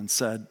looked at them and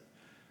said,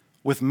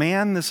 with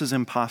man, this is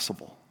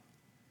impossible,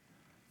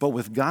 but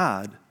with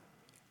God,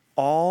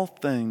 all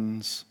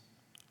things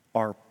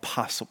are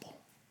possible.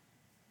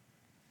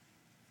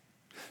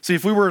 See,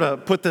 if we were to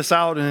put this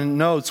out in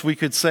notes, we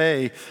could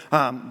say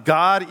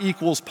God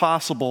equals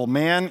possible,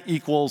 man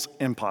equals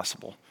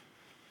impossible.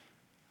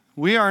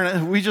 We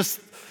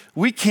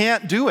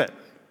can't do it.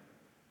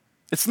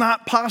 It's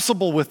not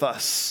possible with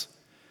us.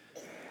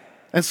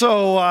 And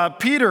so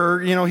Peter,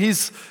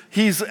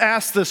 he's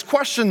asked this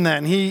question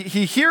then. He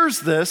hears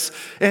this,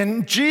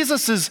 and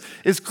Jesus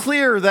is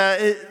clear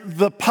that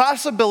the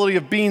possibility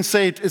of being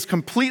saved is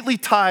completely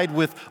tied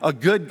with a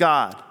good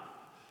God.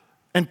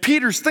 And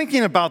Peter's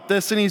thinking about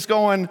this, and he's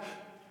going,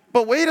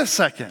 but wait a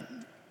second.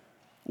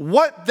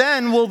 What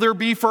then will there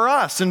be for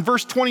us? In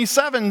verse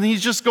 27,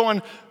 he's just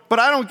going, but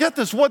I don't get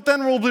this. What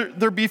then will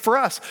there be for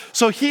us?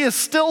 So he is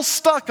still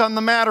stuck on the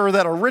matter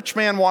that a rich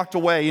man walked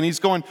away, and he's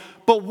going,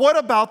 but what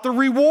about the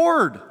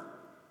reward?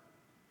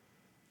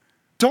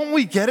 Don't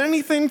we get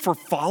anything for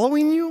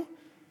following you?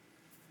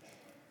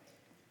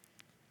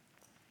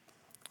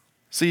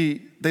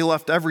 See, they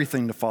left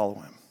everything to follow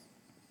him.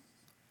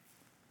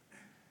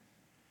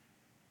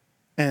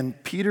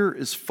 And Peter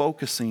is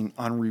focusing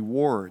on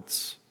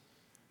rewards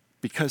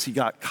because he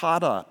got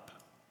caught up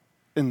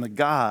in the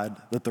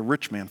God that the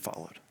rich man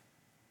followed.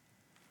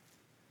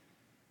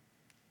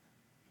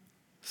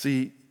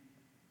 See,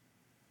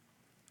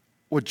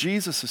 what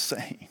Jesus is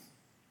saying,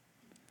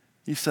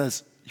 he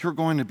says, you're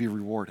going to be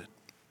rewarded.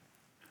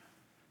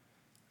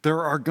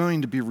 There are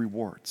going to be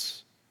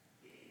rewards.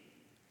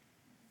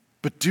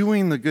 But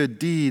doing the good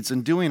deeds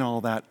and doing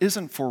all that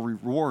isn't for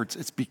rewards.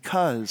 It's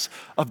because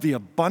of the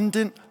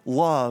abundant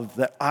love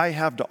that I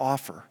have to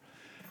offer.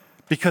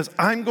 Because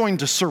I'm going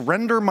to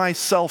surrender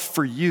myself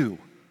for you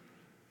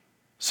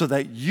so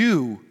that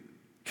you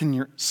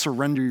can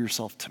surrender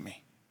yourself to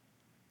me.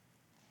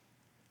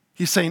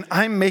 He's saying,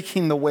 I'm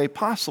making the way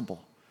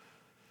possible.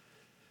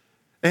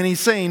 And he's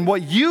saying,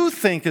 what you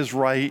think is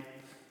right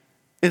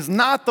is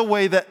not the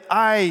way that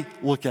I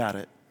look at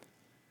it.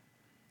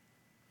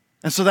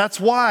 And so that's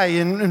why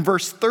in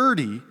verse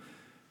 30,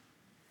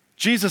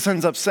 Jesus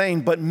ends up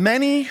saying, but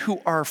many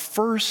who are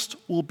first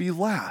will be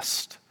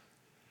last,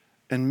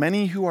 and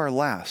many who are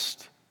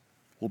last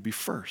will be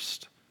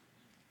first.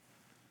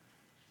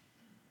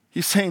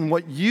 He's saying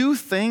what you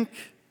think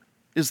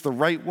is the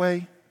right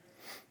way,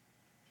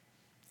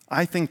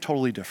 I think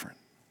totally different.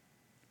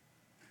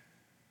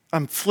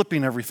 I'm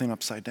flipping everything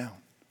upside down.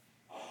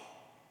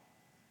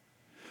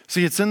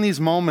 See, it's in these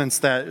moments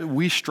that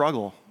we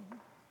struggle.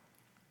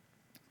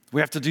 We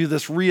have to do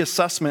this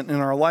reassessment in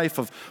our life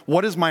of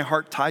what is my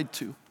heart tied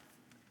to?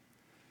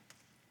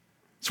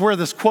 It's where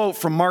this quote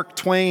from Mark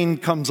Twain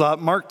comes up.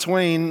 Mark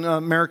Twain,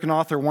 American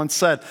author, once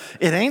said,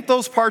 "It ain't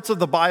those parts of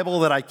the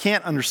Bible that I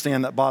can't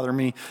understand that bother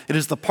me. It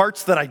is the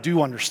parts that I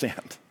do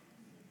understand."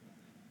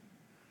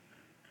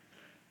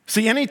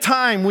 See,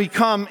 anytime we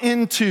come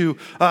into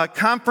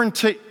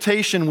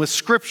confrontation with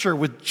Scripture,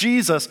 with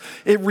Jesus,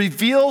 it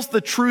reveals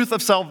the truth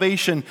of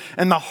salvation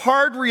and the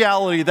hard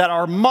reality that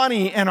our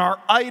money and our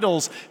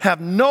idols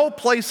have no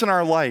place in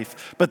our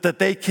life, but that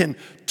they can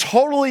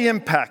totally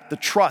impact the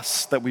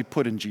trust that we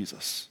put in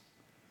Jesus.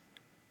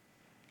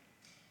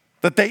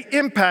 That they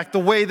impact the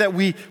way that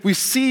we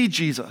see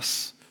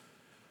Jesus.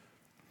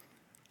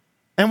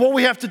 And what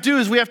we have to do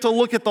is we have to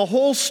look at the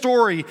whole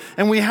story,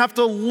 and we have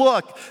to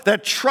look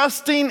that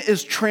trusting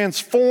is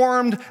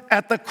transformed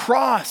at the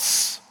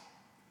cross.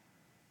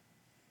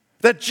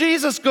 That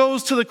Jesus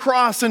goes to the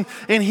cross and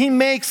he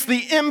makes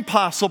the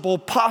impossible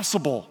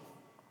possible.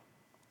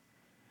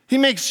 He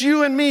makes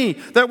you and me,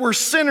 that we're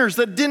sinners,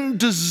 that didn't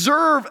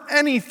deserve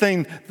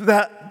anything,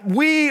 that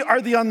we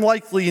are the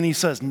unlikely, and he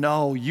says,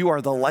 no, you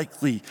are the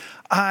likely.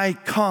 I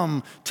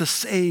come to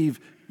save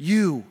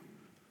you.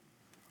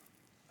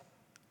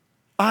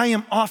 I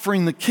am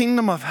offering the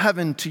kingdom of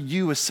heaven to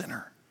you, a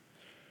sinner.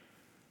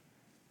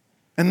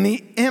 And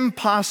the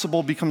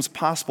impossible becomes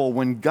possible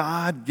when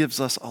God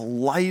gives us a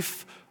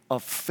life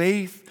of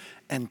faith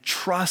and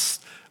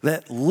trust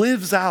that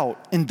lives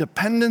out in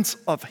dependence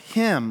of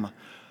Him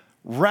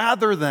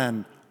rather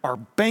than our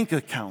bank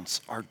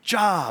accounts, our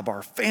job,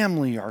 our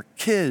family, our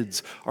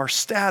kids, our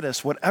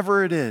status,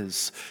 whatever it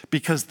is.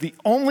 Because the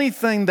only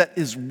thing that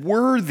is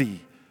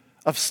worthy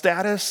of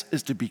status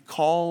is to be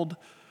called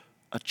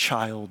a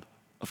child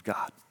of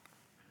God.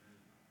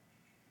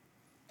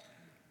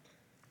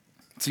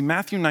 See,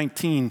 Matthew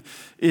 19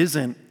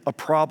 isn't a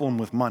problem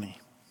with money.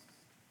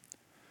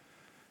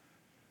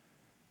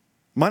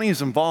 Money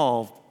is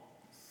involved,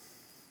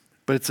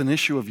 but it's an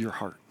issue of your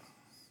heart.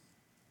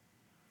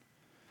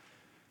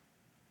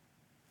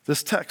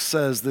 This text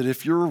says that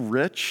if you're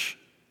rich,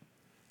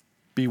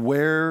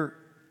 beware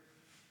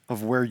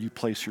of where you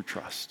place your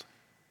trust.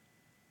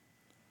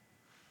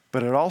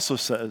 But it also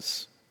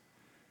says,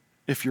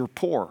 if you're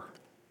poor,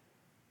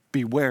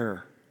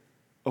 beware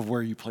of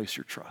where you place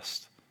your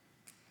trust.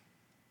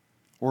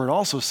 Or it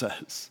also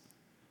says,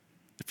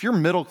 if you're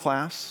middle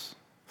class,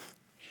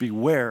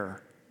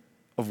 beware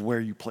of where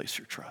you place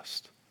your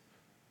trust.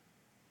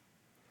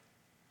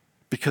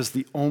 Because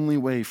the only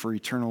way for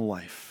eternal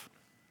life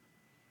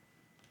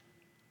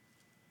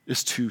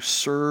is to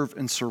serve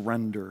and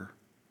surrender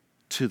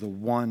to the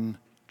one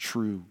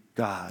true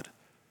God.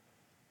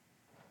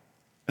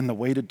 And the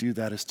way to do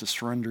that is to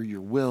surrender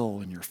your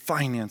will and your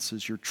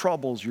finances, your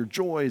troubles, your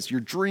joys,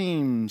 your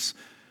dreams.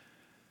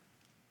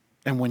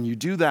 And when you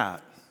do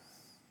that,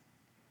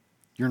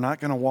 you're not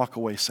going to walk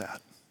away sad.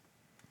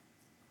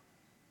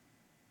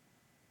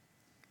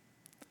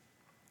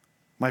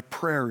 My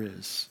prayer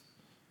is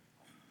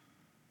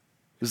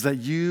that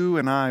you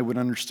and I would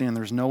understand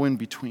there's no in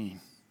between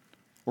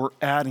or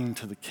adding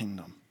to the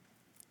kingdom.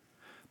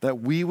 That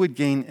we would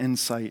gain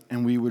insight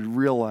and we would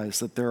realize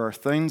that there are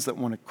things that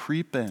want to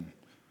creep in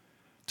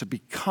to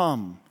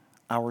become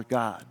our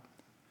God.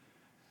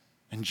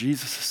 And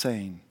Jesus is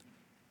saying,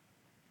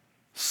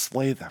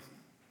 slay them,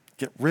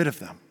 get rid of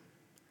them.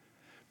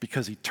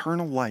 Because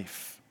eternal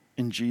life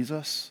in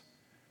Jesus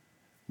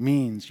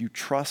means you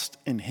trust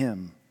in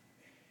Him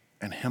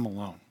and Him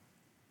alone.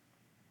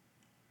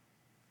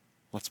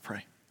 Let's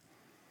pray.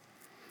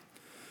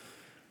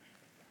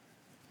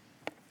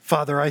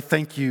 Father, I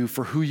thank you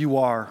for who you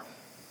are.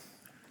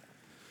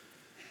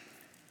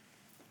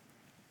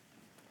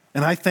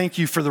 And I thank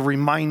you for the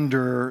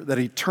reminder that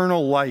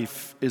eternal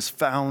life is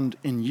found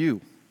in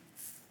you.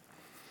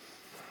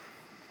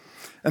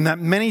 And that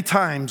many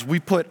times we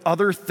put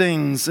other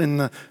things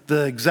in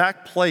the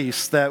exact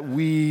place that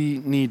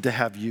we need to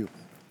have you.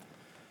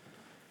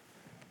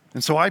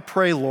 And so I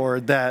pray,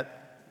 Lord,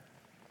 that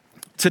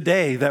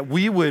today that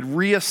we would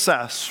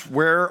reassess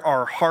where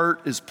our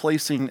heart is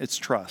placing its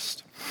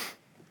trust.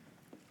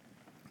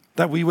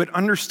 That we would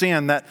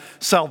understand that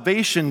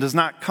salvation does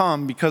not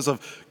come because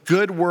of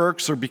good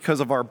works or because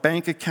of our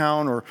bank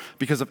account or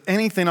because of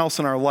anything else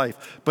in our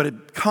life, but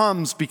it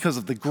comes because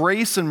of the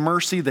grace and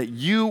mercy that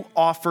you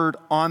offered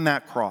on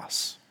that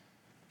cross.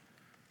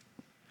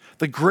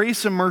 The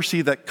grace and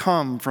mercy that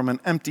come from an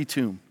empty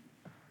tomb.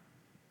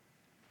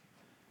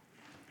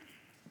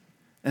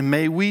 And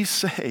may we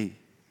say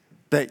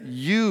that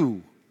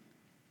you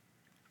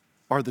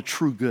are the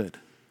true good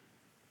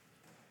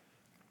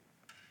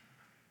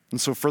And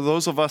so for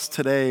those of us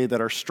today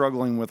that are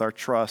struggling with our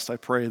trust, I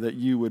pray that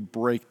you would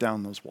break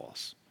down those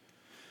walls.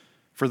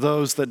 For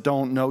those that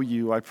don't know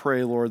you, I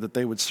pray, Lord, that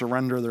they would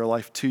surrender their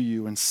life to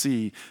you and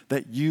see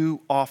that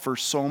you offer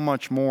so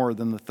much more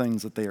than the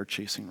things that they are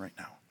chasing right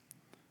now.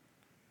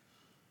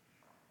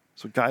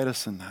 So guide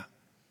us in that.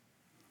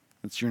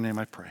 It's your name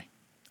I pray.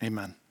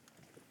 Amen.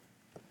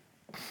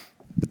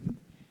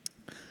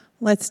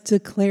 Let's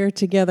declare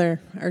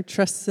together our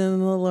trust in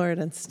the Lord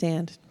and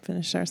stand,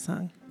 finish our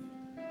song.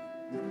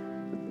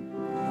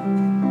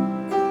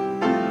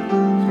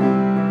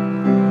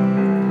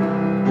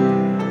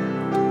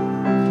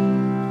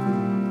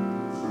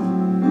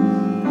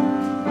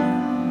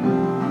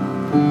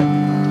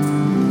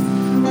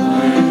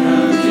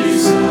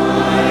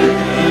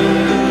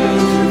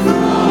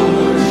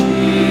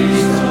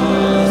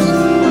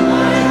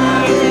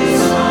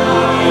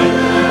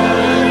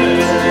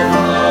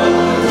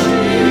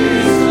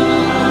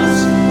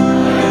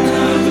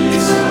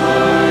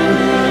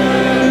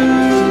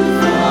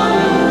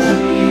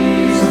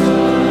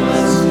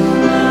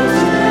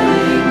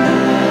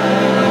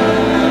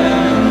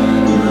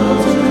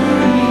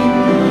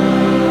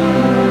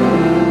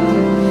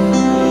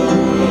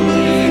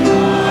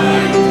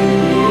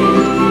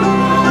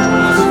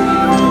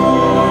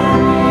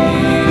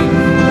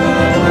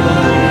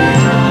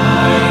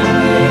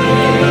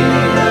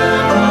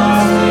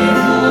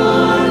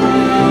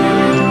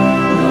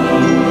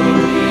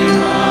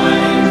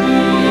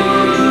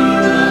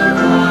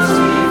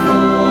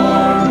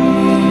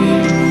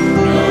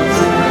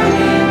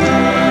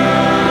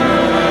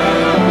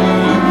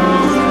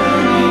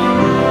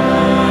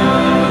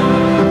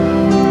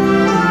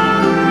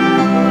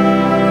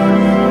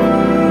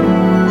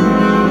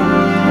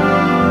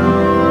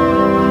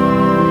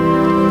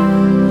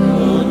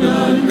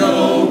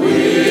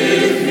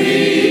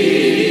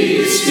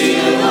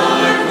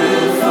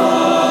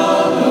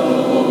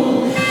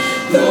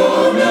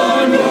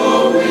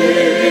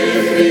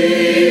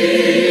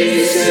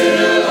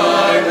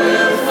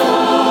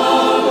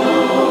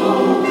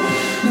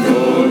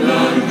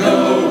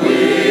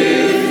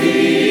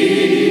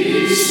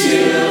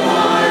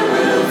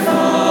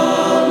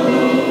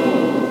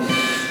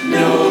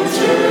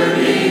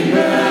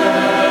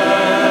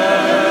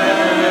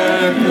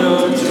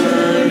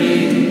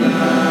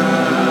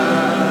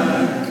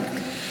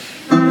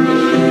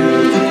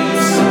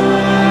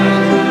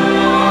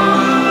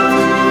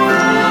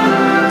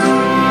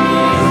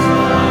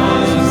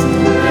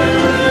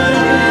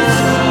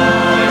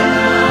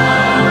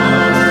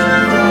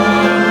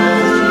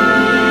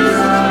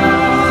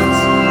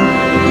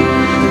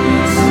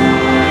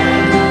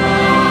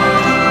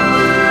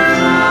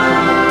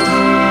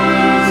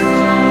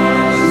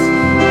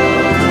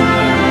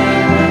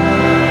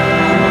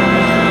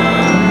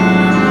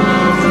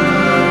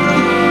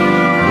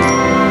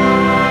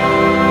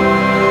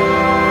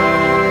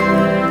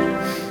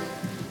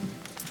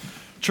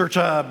 Church,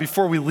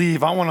 before we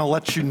leave, I want to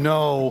let you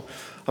know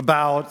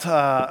about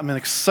an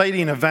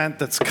exciting event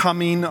that's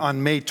coming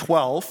on May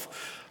 12th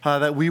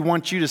that we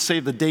want you to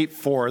save the date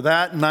for.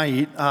 That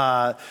night,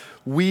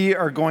 we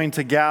are going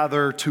to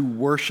gather to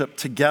worship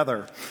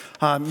together.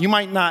 You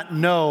might not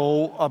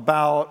know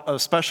about a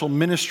special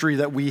ministry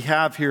that we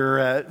have here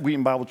at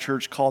Wheaton Bible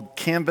Church called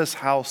Canvas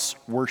House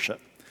Worship.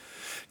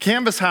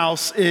 Canvas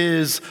House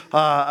is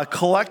a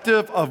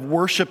collective of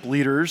worship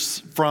leaders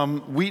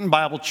from Wheaton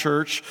Bible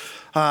Church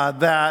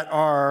that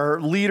are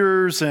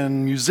leaders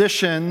and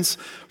musicians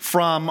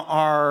from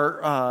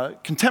our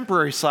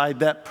contemporary side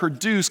that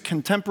produce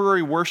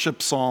contemporary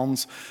worship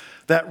songs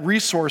that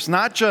resource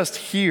not just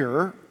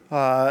here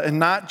and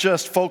not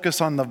just focus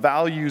on the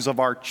values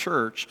of our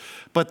church,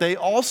 but they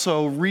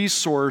also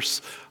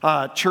resource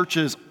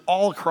churches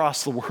all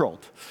across the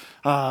world.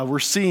 We're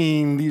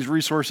seeing these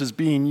resources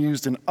being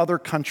used in other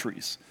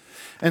countries.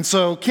 And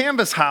so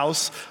Canvas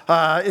House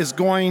is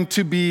going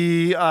to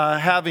be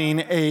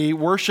having a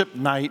worship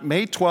night,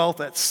 May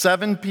 12th at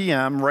 7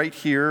 p.m. right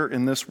here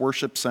in this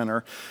worship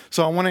center.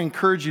 So I want to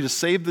encourage you to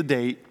save the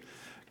date.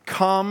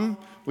 Come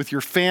with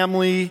your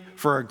family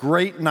for a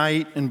great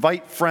night.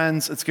 Invite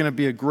friends. It's going to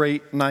be a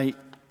great night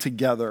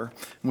together.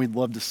 And we'd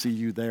love to see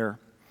you there.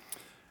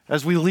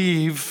 As we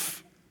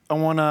leave, I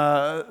want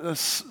to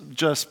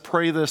just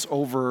pray this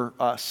over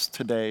us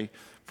today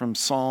from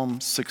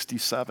Psalm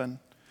 67.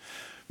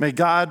 May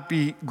God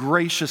be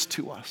gracious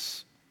to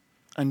us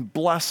and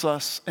bless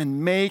us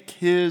and make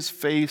his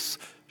face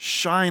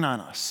shine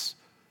on us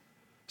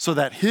so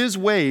that his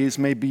ways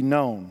may be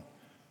known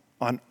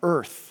on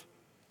earth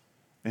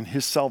and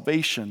his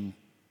salvation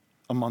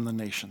among the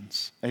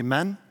nations.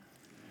 Amen?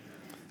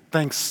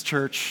 Thanks,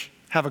 church.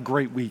 Have a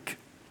great week.